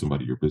handing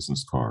somebody your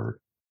business card,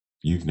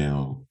 you've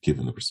now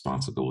given the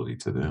responsibility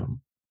to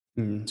them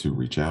Mm. to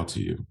reach out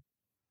to you.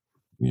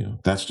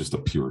 That's just a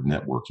pure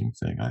networking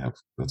thing.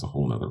 That's a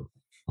whole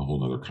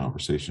nother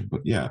conversation.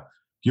 But yeah, if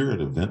you're at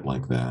an event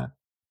like that,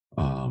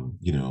 um,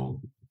 you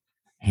know,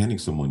 handing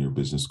someone your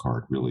business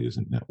card really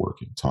isn't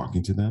networking.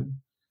 Talking to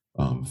them,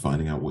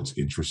 finding out what's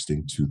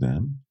interesting to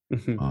them,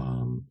 Mhm.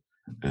 um,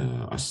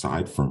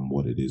 aside from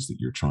what it is that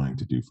you're trying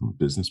to do from a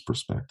business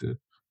perspective,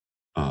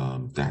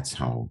 that's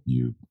how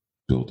you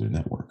build your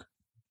network.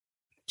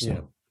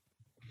 Yeah.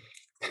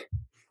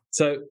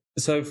 So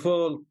So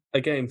for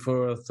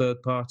a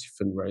third party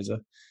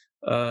fundraiser,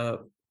 uh,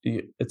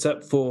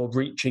 except for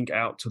reaching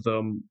out to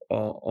them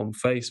on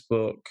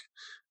Facebook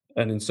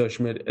and in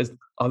social media,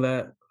 are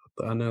there?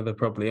 I know there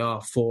probably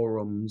are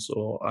forums,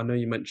 or I know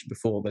you mentioned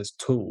before there's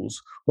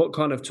tools. What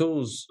kind of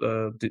tools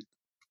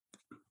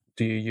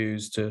do you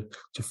use to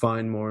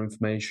find more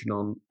information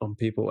on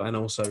people and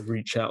also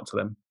reach out to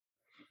them?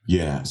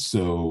 yeah,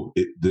 so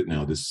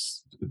now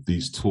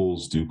these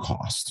tools do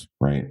cost,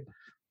 right?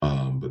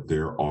 But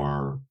there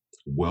are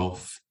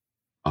wealth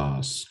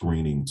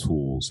screening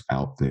tools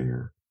out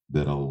there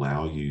that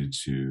allow you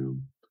to,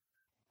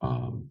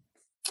 um,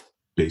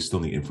 based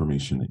on the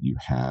information that you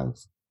have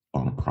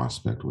on a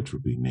prospect, which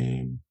would be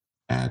name,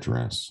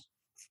 address,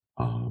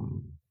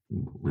 um,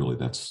 really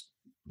that's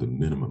the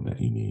minimum that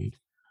you need.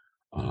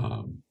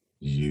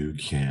 You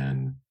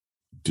can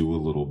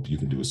you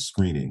can do a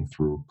screening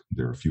through,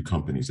 there are a few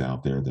companies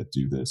out there that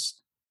do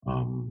this.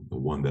 The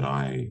one that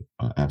I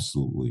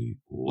absolutely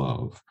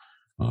love,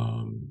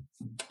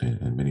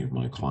 and many of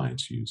my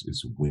clients use,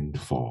 is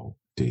Windfall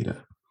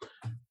Data.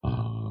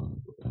 uh,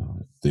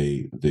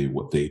 they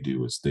what they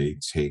do is they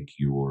take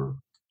your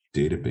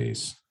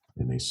database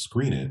and they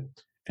screen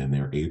it, and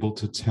they're able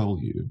to tell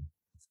you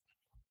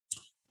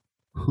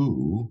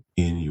who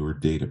in your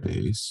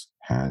database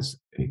has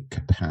a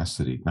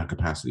capacity, not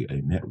capacity, a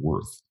net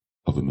worth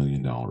of $1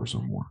 million or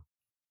more.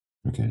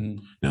 Okay. Mm.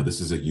 Now this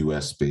is a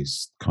US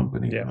based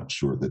company. I'm Yeah, not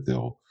sure that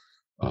they'll,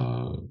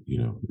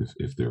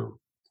 if they're,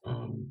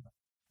 um,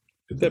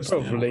 at there least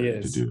now probably ready to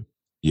is. do.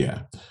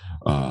 Yeah.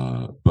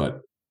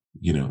 But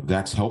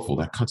that's helpful.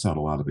 That cuts out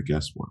a lot of the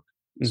guesswork.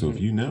 So if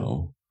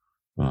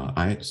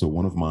Hmm. so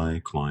one of my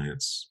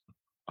clients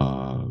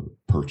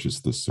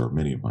purchased this, or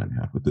many of mine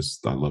have, but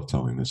I love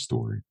telling this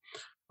story.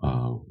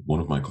 One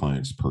of my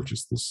clients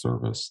purchased this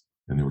service,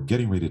 and they were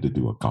getting ready to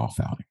do a golf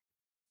outing,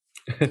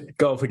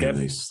 Golf and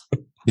again.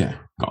 yeah,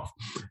 golf,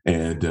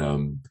 and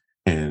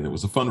it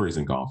was a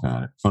fundraiser golf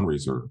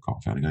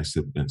outing. I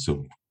said, and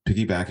so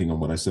piggybacking on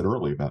what I said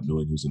earlier about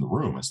knowing who's in the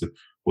room, I said,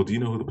 well, do you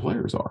know who the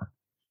players are?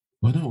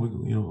 Well,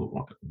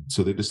 no,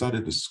 so they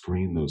decided to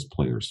screen those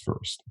players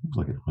first. It was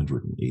like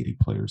 180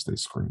 players they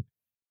screened.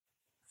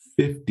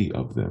 50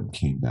 of them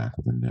came back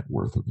with a net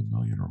worth of $1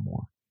 million or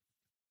more.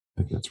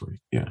 I think that's right.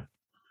 Yeah.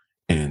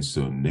 And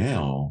so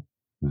now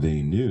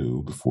they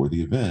knew before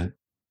the event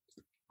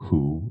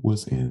who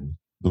was in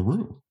the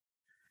room.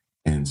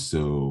 And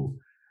so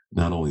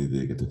not only did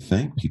they get to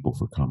thank people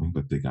for coming,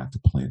 but they got to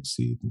plant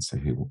seeds and say,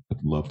 hey, well,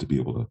 I'd love to be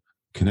able to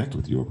connect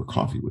with you over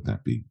coffee. Would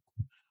that be?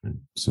 And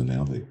so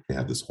now they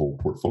have this whole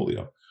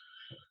portfolio.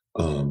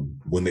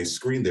 When they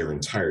screened their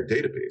entire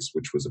database,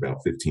 which was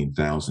about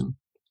 15,000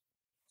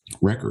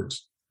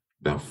 records,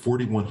 about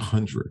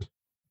 4,100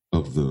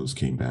 of those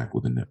came back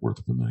with a net worth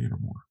of $1 million or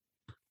more.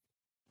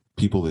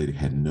 People they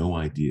had no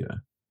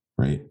idea,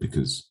 right?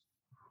 Because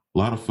a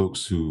lot of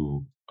folks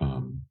who,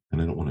 and I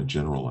don't want to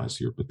generalize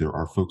here, but there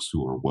are folks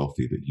who are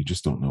wealthy that you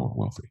just don't know are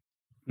wealthy.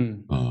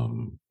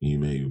 Mm. You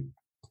may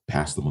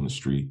pass them on the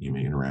street, you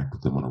may interact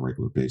with them on a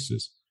regular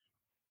basis,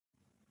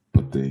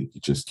 but you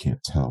just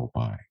can't tell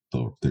by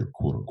their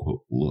quote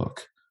unquote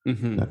look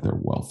that they're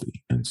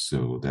wealthy. And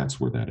so that's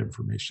where that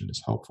information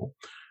is helpful.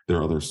 There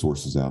are other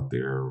sources out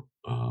there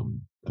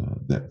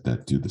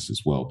that do this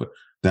as well, but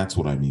that's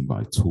what I mean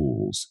by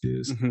tools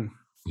is,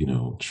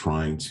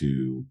 trying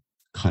to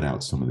cut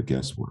out some of the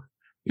guesswork.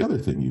 The other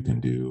thing you can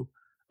do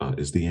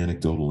is the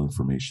anecdotal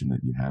information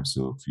that you have.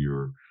 So if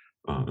you're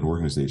an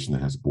organization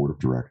that has a board of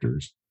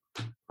directors,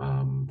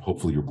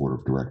 hopefully your board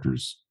of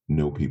directors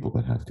know people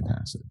that have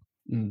capacity.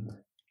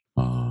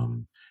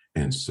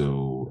 And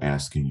so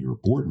asking your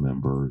board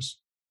members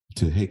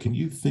to, hey, can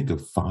you think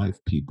of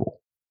 5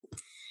 people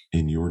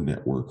in your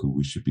network who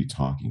we should be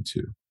talking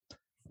to?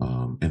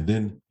 And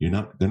then they're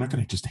not going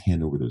to just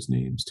hand over those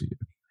names to you.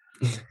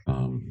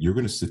 You're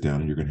going to sit down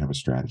and you're going to have a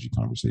strategy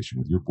conversation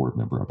with your board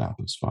member about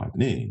those 5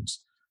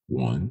 names.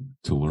 1,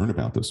 to learn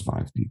about those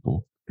 5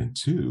 people, and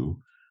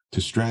 2,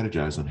 to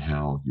strategize on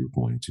how you're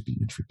going to be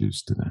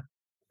introduced to them,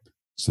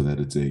 so that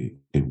it's a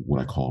what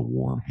I call a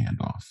warm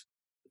handoff,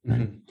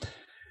 right?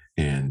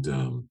 And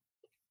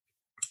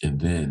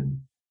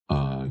then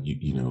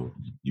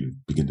you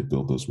begin to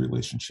build those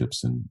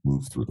relationships and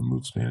move through the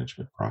moves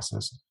management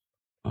process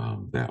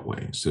that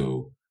way.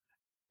 So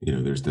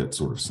there's that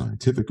sort of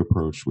scientific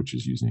approach, which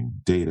is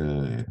using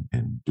data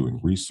and doing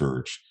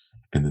research,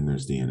 and then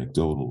there's the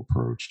anecdotal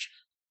approach,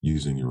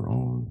 using your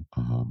own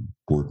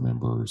board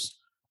members,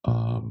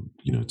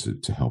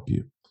 to help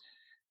you.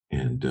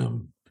 And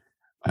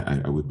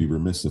I would be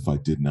remiss if I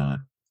did not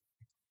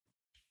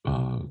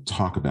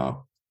talk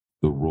about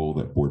the role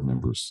that board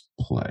members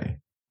play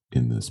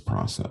in this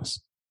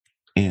process,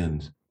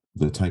 and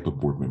the type of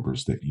board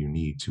members that you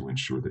need to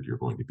ensure that you're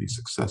going to be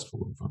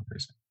successful in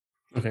fundraising.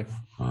 Okay.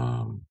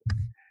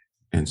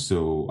 And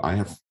so I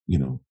have,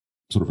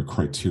 sort of a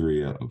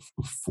criteria of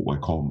I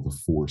call them the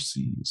 4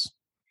 C's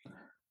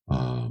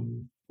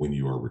when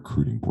you are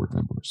recruiting board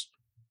members.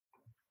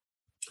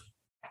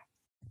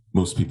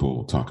 Most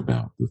people talk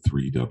about the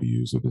 3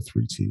 W's or the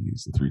 3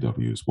 T's. The 3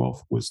 W's: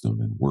 wealth,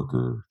 wisdom, and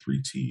worker.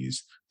 3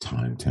 T's: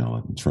 time,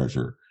 talent, and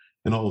treasure.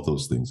 And all of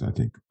those things I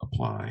think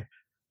apply.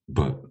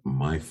 But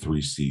my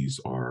 3 C's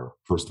are,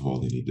 first of all,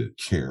 they need to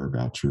care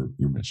about your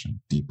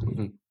mission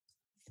deeply.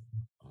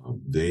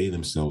 They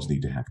themselves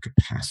need to have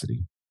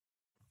capacity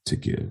to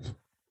give.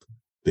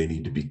 They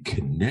need to be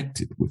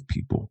connected with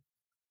people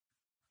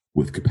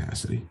with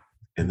capacity.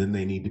 And then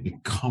they need to be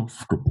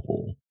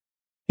comfortable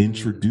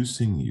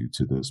introducing you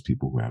to those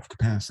people who have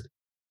capacity,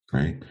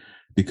 right?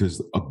 Because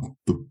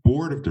the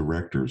board of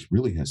directors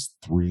really has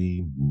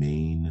 3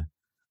 main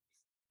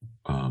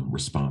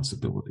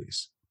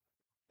responsibilities.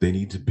 They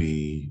need to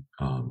be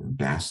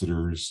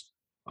ambassadors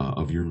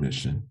of your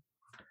mission.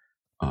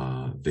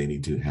 They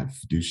need to have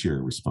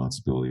fiduciary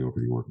responsibility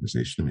over the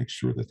organization to make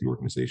sure that the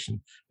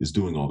organization is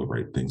doing all the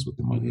right things with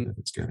the money that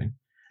it's getting.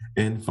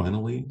 And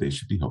finally, they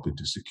should be helping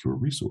to secure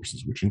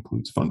resources, which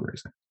includes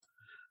fundraising.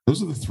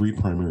 Those are the 3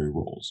 primary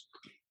roles.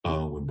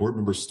 When board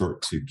members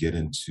start to get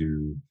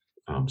into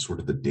sort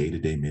of the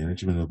day-to-day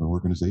management of an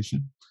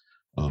organization,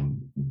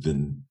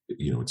 then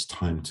it's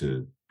time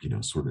to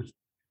sort of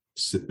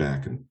sit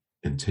back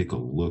and take a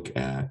look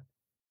at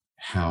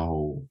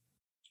how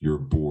your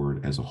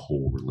board as a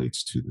whole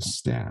relates to the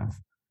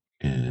staff,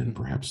 and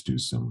perhaps do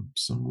some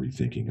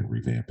rethinking and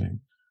revamping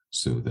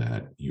so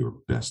that you're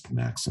best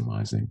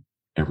maximizing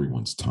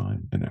everyone's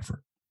time and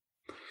effort.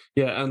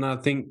 Yeah, and I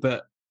think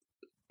that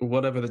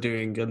whatever they're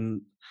doing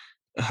and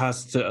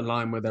has to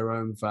align with their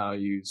own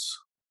values,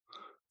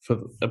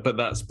 but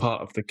that's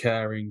part of the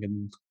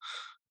caring.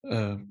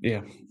 And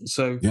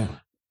so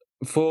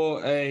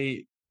for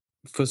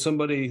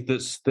somebody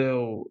that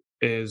still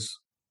is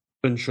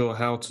unsure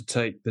how to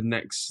take the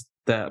next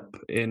step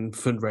in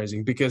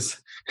fundraising,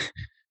 because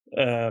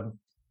I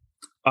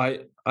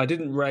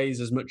didn't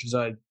raise as much as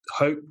I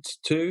hoped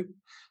to,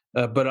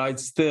 but I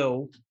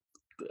still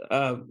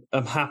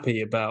am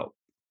happy about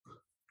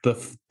the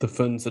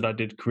funds that I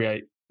did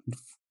create,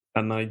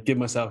 and I give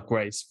myself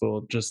grace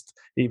for just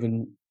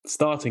even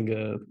starting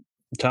a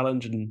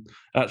challenge and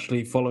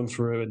actually following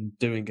through and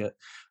doing it.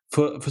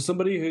 For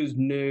somebody who's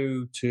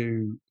new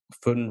to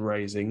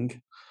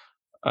fundraising,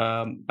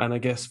 and I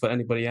guess for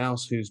anybody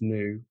else who's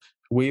new,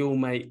 we all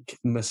make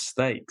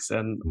mistakes.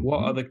 And what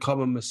are the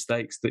common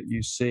mistakes that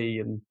you see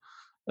and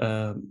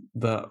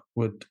that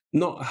would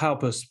not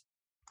help us?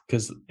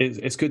 Because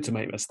it's good to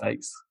make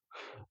mistakes,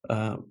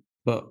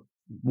 but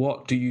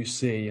what do you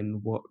see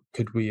and what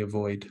could we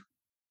avoid?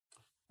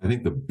 I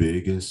think the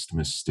biggest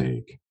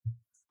mistake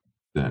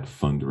that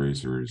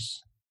fundraisers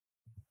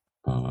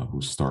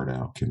who start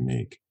out can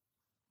make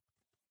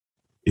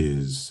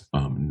is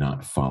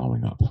not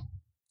following up.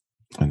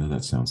 I know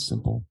that sounds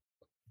simple,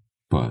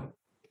 but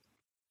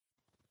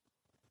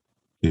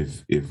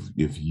if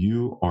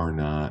you are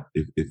not,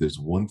 if there's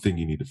one thing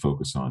you need to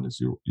focus on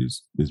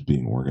is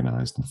being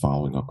organized and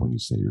following up when you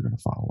say you're going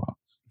to follow up.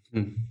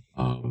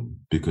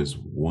 Because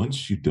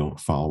once you don't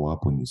follow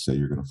up when you say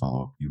you're going to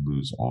follow up, you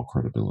lose all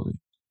credibility,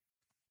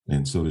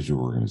 and so does your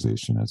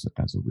organization as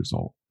a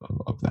result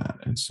of that.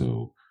 And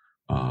so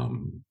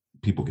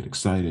people get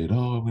excited.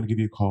 Oh, I'm going to give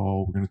you a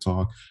call. We're going to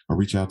talk. I'll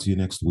reach out to you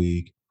next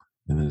week,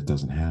 and then it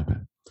doesn't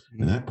happen.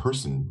 And that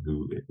person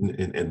who,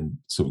 and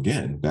so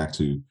again, back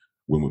to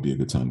when would be a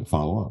good time to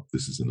follow up.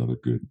 This is another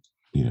good,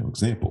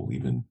 example.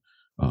 Even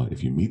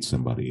if you meet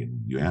somebody and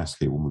you ask,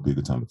 hey, when would be a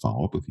good time to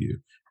follow up with you?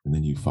 And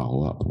then you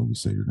follow up when you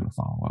say you're going to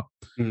follow up.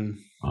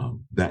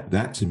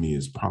 That to me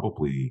is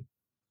probably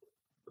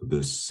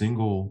the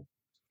single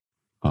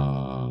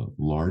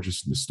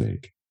largest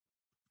mistake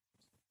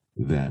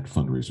that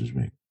fundraisers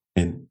make.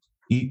 And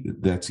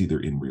that's either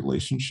in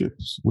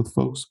relationships with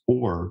folks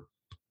or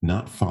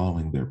not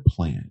following their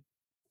plan.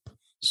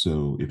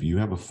 So if you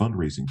have a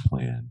fundraising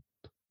plan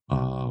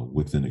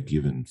within a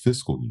given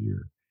fiscal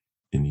year,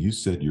 and you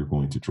said you're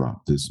going to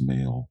drop this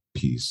mail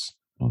piece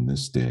on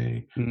this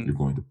day, you're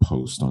going to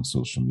post on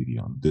social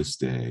media on this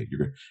day,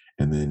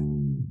 and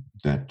then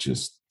that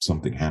just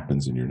something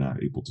happens and you're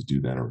not able to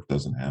do that, or it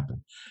doesn't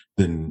happen,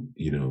 then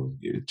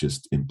it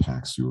just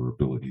impacts your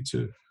ability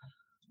to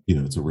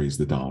to raise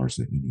the dollars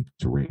that you need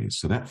to raise.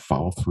 So that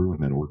follow through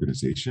in that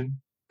organization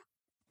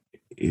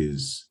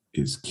is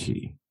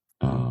key.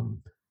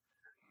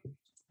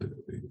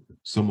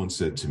 Someone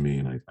said to me,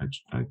 and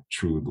I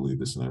truly believe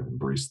this, and I've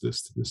embraced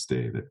this to this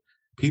day, that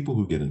people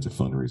who get into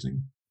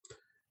fundraising,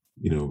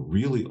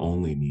 really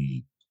only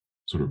need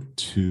sort of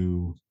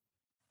two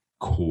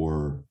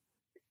core,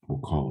 we'll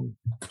call them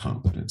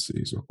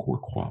competencies or core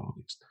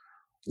qualities.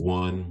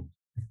 One,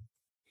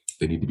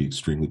 they need to be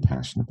extremely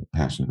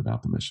passionate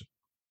about the mission.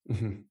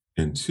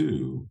 And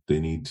two, they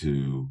need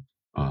to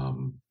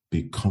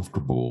be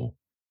comfortable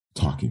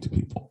talking to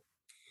people.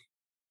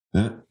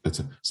 There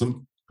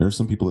are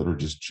some people that are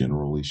just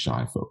generally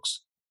shy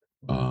folks,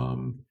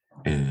 and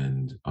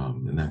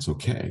that's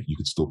okay. You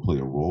can still play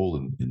a role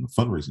in the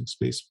fundraising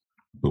space,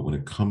 but when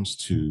it comes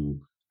to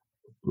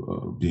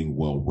being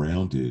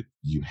well-rounded,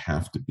 you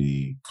have to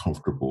be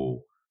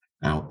comfortable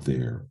out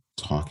there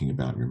talking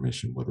about your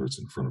mission, whether it's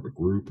in front of a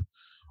group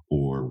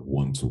or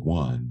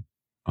one-to-one.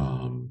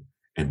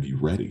 And be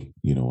ready,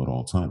 at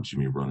all times. You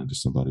may run into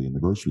somebody in the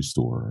grocery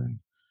store,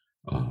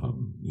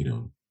 and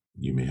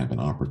you may have an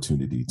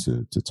opportunity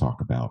to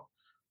talk about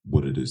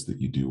what it is that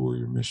you do or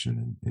your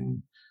mission,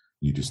 and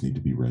you just need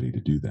to be ready to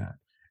do that.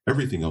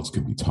 Everything else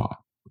can be taught,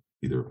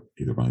 either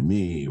by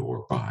me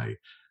or by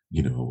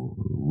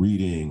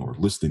reading or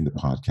listening to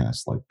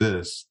podcasts like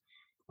this,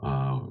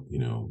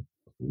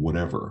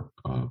 whatever.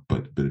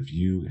 But if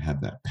you have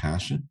that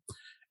passion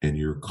and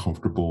you're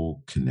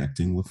comfortable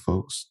connecting with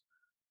folks,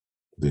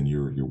 then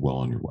you're well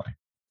on your way.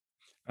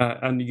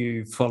 And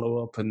you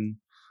follow up, and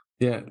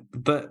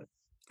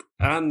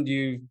and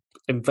you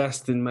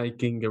invest in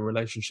making a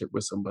relationship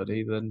with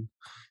somebody, then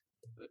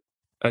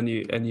and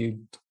you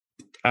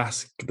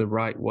ask the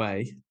right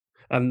way,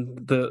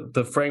 and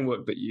the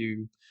framework that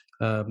you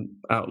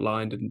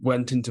outlined and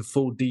went into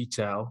full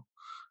detail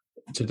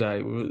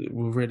today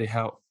will really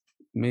help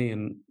me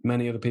and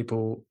many other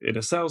people in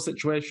a sales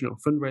situation or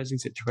fundraising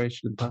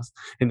situation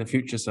in the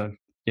future. So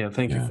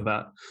thank you for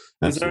that.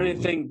 Absolutely. Is there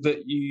anything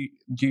that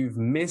you've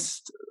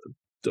missed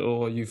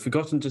or you've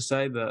forgotten to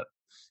say that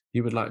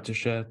you would like to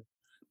share?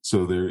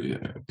 So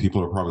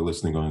people are probably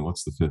listening going,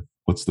 what's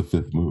the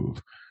fifth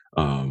move?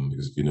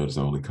 Because if you notice,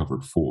 I only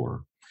covered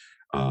 4.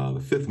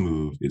 The fifth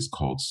move is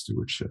called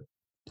stewardship.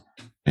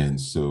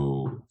 And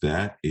so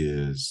that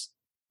is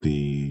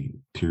the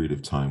period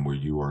of time where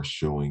you are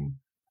showing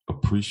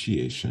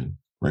appreciation,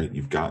 right?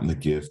 You've gotten the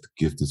gift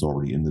is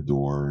already in the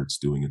door, it's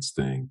doing its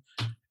thing.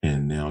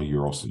 And now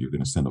you're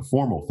going to send a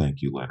formal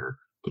thank you letter,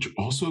 but you're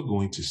also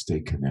going to stay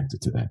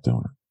connected to that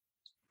donor.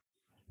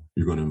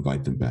 You're going to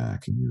invite them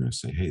back, and you're going to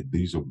say, hey,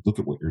 look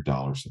at what your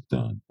dollars have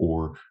done.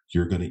 Or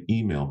you're going to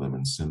email them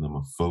and send them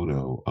a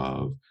photo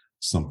of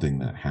something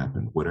that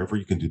happened, whatever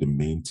you can do to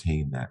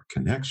maintain that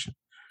connection.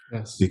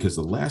 Yes. Because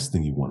the last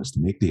thing you want is to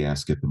make the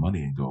ask, get the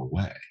money, and go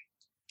away.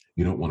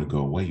 You don't want to go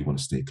away. You want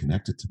to stay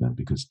connected to them,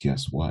 because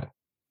guess what?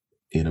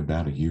 In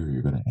about a year,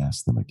 you're going to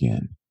ask them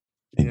again.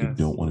 And you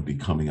don't want to be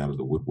coming out of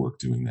the woodwork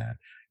doing that.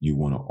 You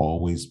want to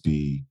always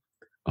be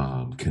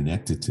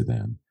connected to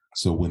them.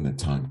 So when the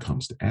time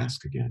comes to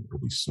ask again, it'll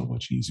be so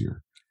much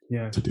easier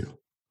to do.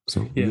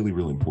 So really,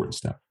 really important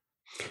step.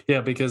 Yeah,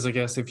 because I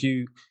guess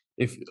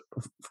if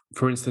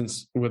for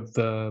instance, with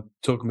the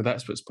Talking with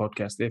Experts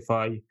podcast, if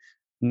I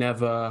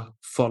never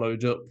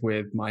followed up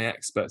with my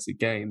experts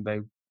again, they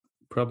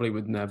probably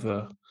would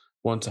never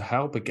want to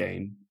help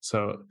again.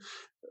 So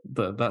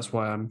that's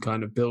why I'm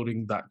kind of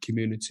building that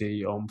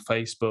community on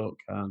Facebook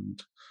and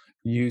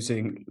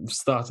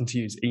starting to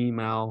use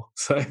email.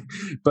 So,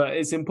 but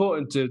it's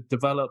important to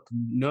develop,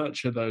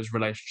 nurture those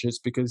relationships,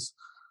 because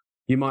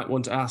you might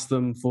want to ask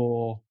them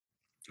for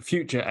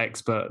future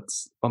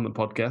experts on the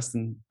podcast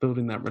and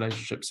building that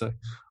relationship. So,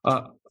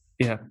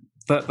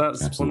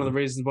 that's Absolutely. One of the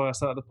reasons why I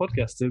started the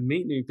podcast, to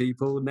meet new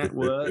people,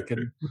 network,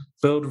 and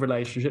build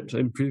relationships,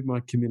 improve my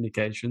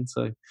communication.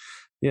 So,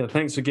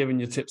 thanks for giving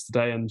your tips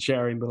today and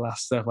sharing the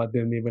last step I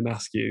didn't even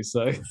ask you.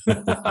 So,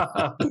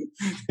 I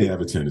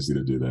have a tendency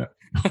to do that.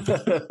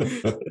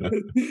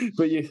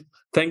 But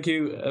thank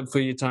you for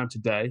your time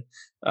today.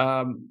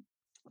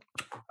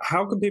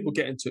 How can people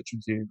get in touch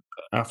with you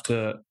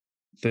after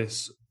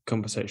this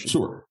conversation?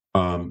 Sure.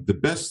 The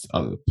best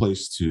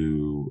place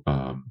to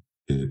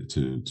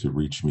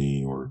reach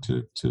me or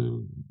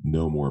to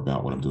know more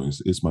about what I'm doing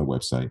is my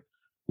website,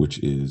 which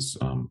is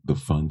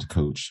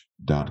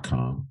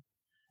thefundcoach.com.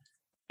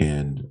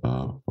 And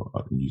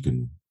you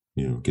can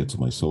get to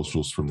my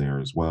socials from there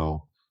as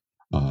well.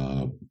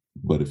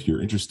 But if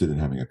you're interested in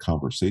having a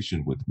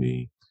conversation with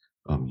me,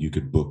 you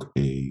could book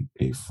a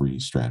free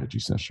strategy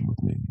session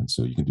with me. And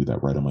so you can do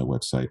that right on my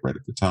website, right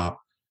at the top.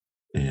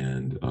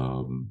 And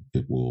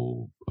it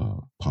will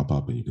pop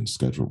up and you can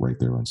schedule right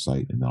there on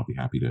site. And I'll be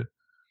happy to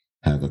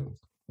have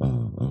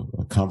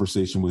a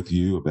conversation with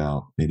you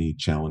about any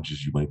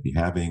challenges you might be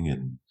having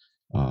and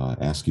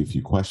ask you a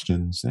few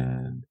questions.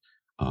 And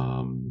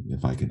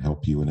if I can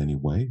help you in any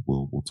way,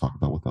 we'll talk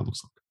about what that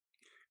looks like.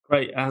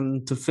 Great.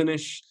 And to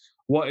finish,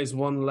 what is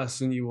one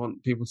lesson you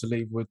want people to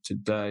leave with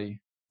today?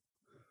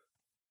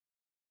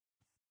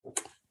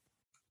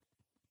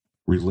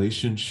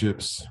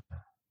 Relationships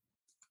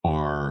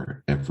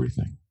are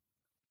everything.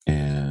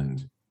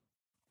 And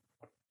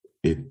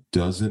it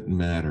doesn't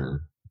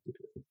matter.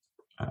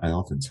 I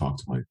often talk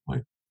to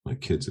my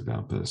kids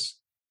about this.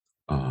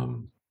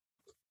 You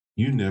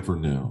never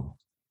know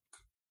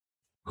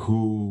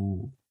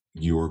who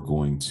you're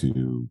going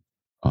to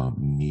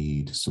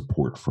need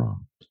support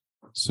from.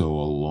 So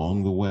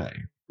along the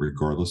way,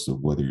 regardless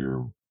of whether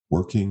you're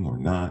working or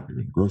not, you're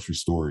in the grocery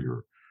store,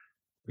 you're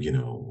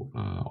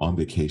on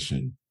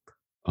vacation,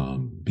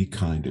 be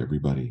kind to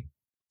everybody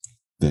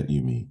that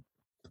you meet,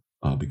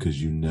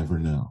 because you never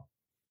know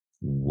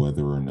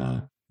whether or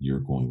not you're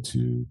going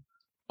to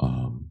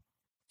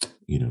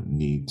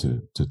need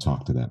to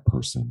talk to that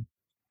person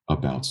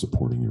about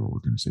supporting your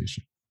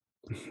organization.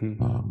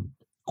 Mm-hmm.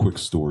 Quick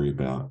story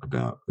about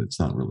it's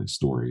not really a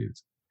story,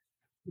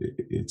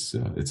 it's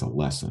a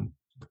lesson.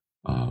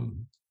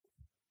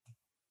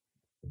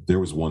 There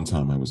was one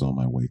time I was on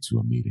my way to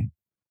a meeting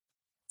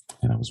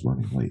and I was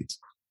running late,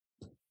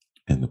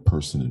 and the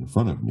person in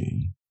front of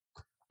me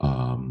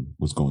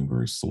was going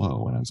very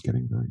slow, and I was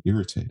getting very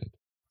irritated.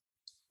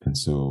 And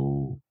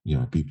so,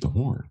 I beeped the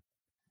horn.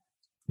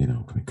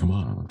 Come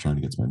on, I'm trying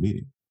to get to my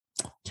meeting.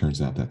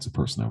 Turns out that's the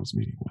person I was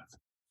meeting with.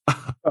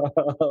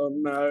 Oh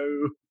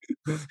no!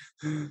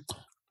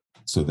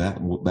 So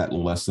that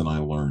lesson I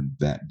learned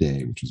that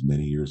day, which was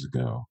many years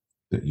ago,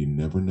 that you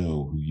never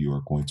know who you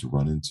are going to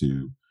run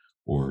into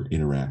or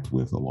interact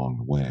with along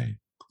the way.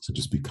 So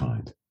just be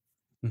kind.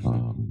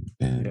 Mm-hmm.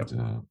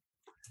 And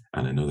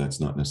I know that's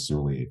not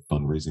necessarily a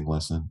fundraising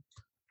lesson;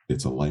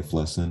 it's a life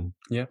lesson.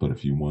 Yeah. But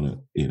if you want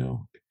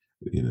to,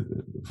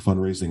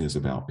 fundraising is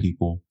about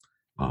people.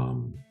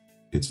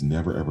 It's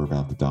never ever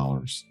about the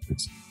dollars.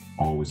 It's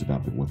always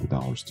about what the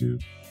dollars do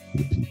to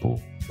the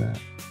people that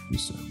you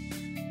serve.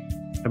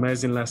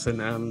 Amazing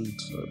lesson, and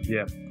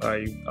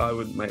I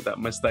wouldn't make that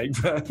mistake.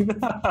 But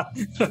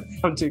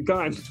I'm too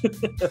kind.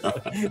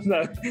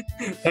 No,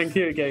 thank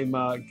you again,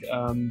 Mark,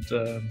 and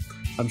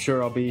I'm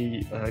sure I'll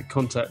be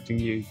contacting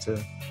you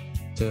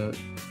to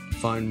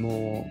find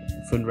more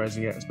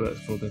fundraising experts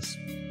for this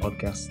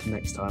podcast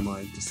next time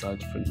I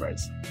decide to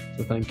fundraise.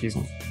 So thank you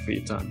for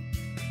your time.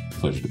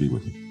 Pleasure to be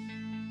with you.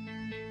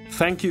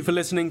 Thank you for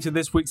listening to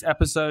this week's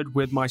episode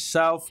with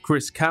myself,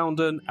 Chris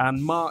Cowden,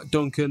 and Mark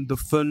Duncan, the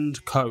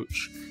Fund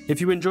Coach. If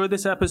you enjoyed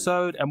this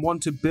episode and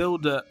want to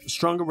build a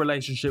stronger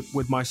relationship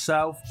with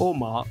myself or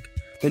Mark,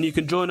 then you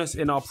can join us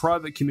in our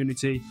private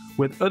community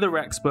with other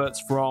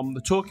experts from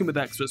the Talking with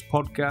Experts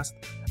podcast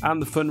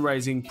and the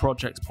Fundraising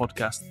Projects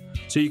podcast.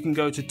 So you can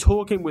go to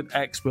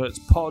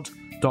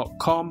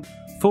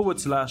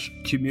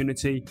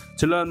talkingwithexpertspod.com/community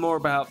to learn more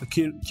about the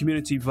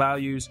community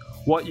values,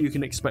 what you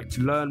can expect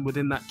to learn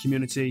within that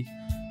community,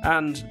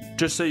 and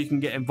just so you can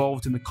get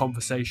involved in the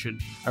conversation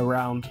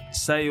around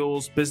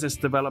sales, business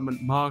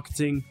development,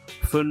 marketing,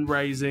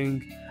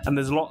 fundraising, and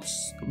there's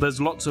lots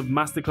of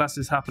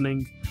masterclasses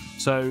happening.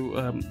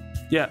 So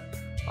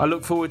I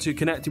look forward to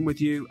connecting with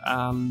you,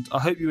 and I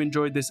hope you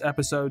enjoyed this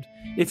episode.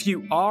 If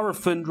you are a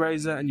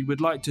fundraiser and you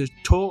would like to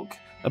talk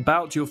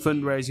about your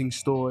fundraising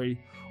story,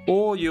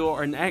 or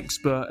you're an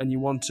expert and you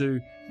want to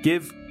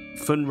give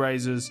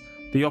fundraisers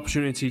the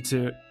opportunity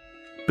to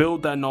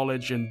build their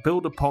knowledge and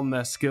build upon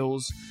their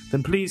skills,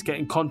 then please get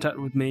in contact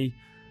with me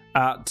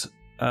at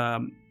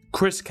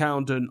Chris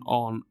Cowden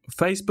on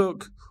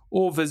Facebook,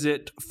 or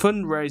visit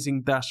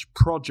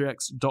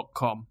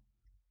fundraising-projects.com.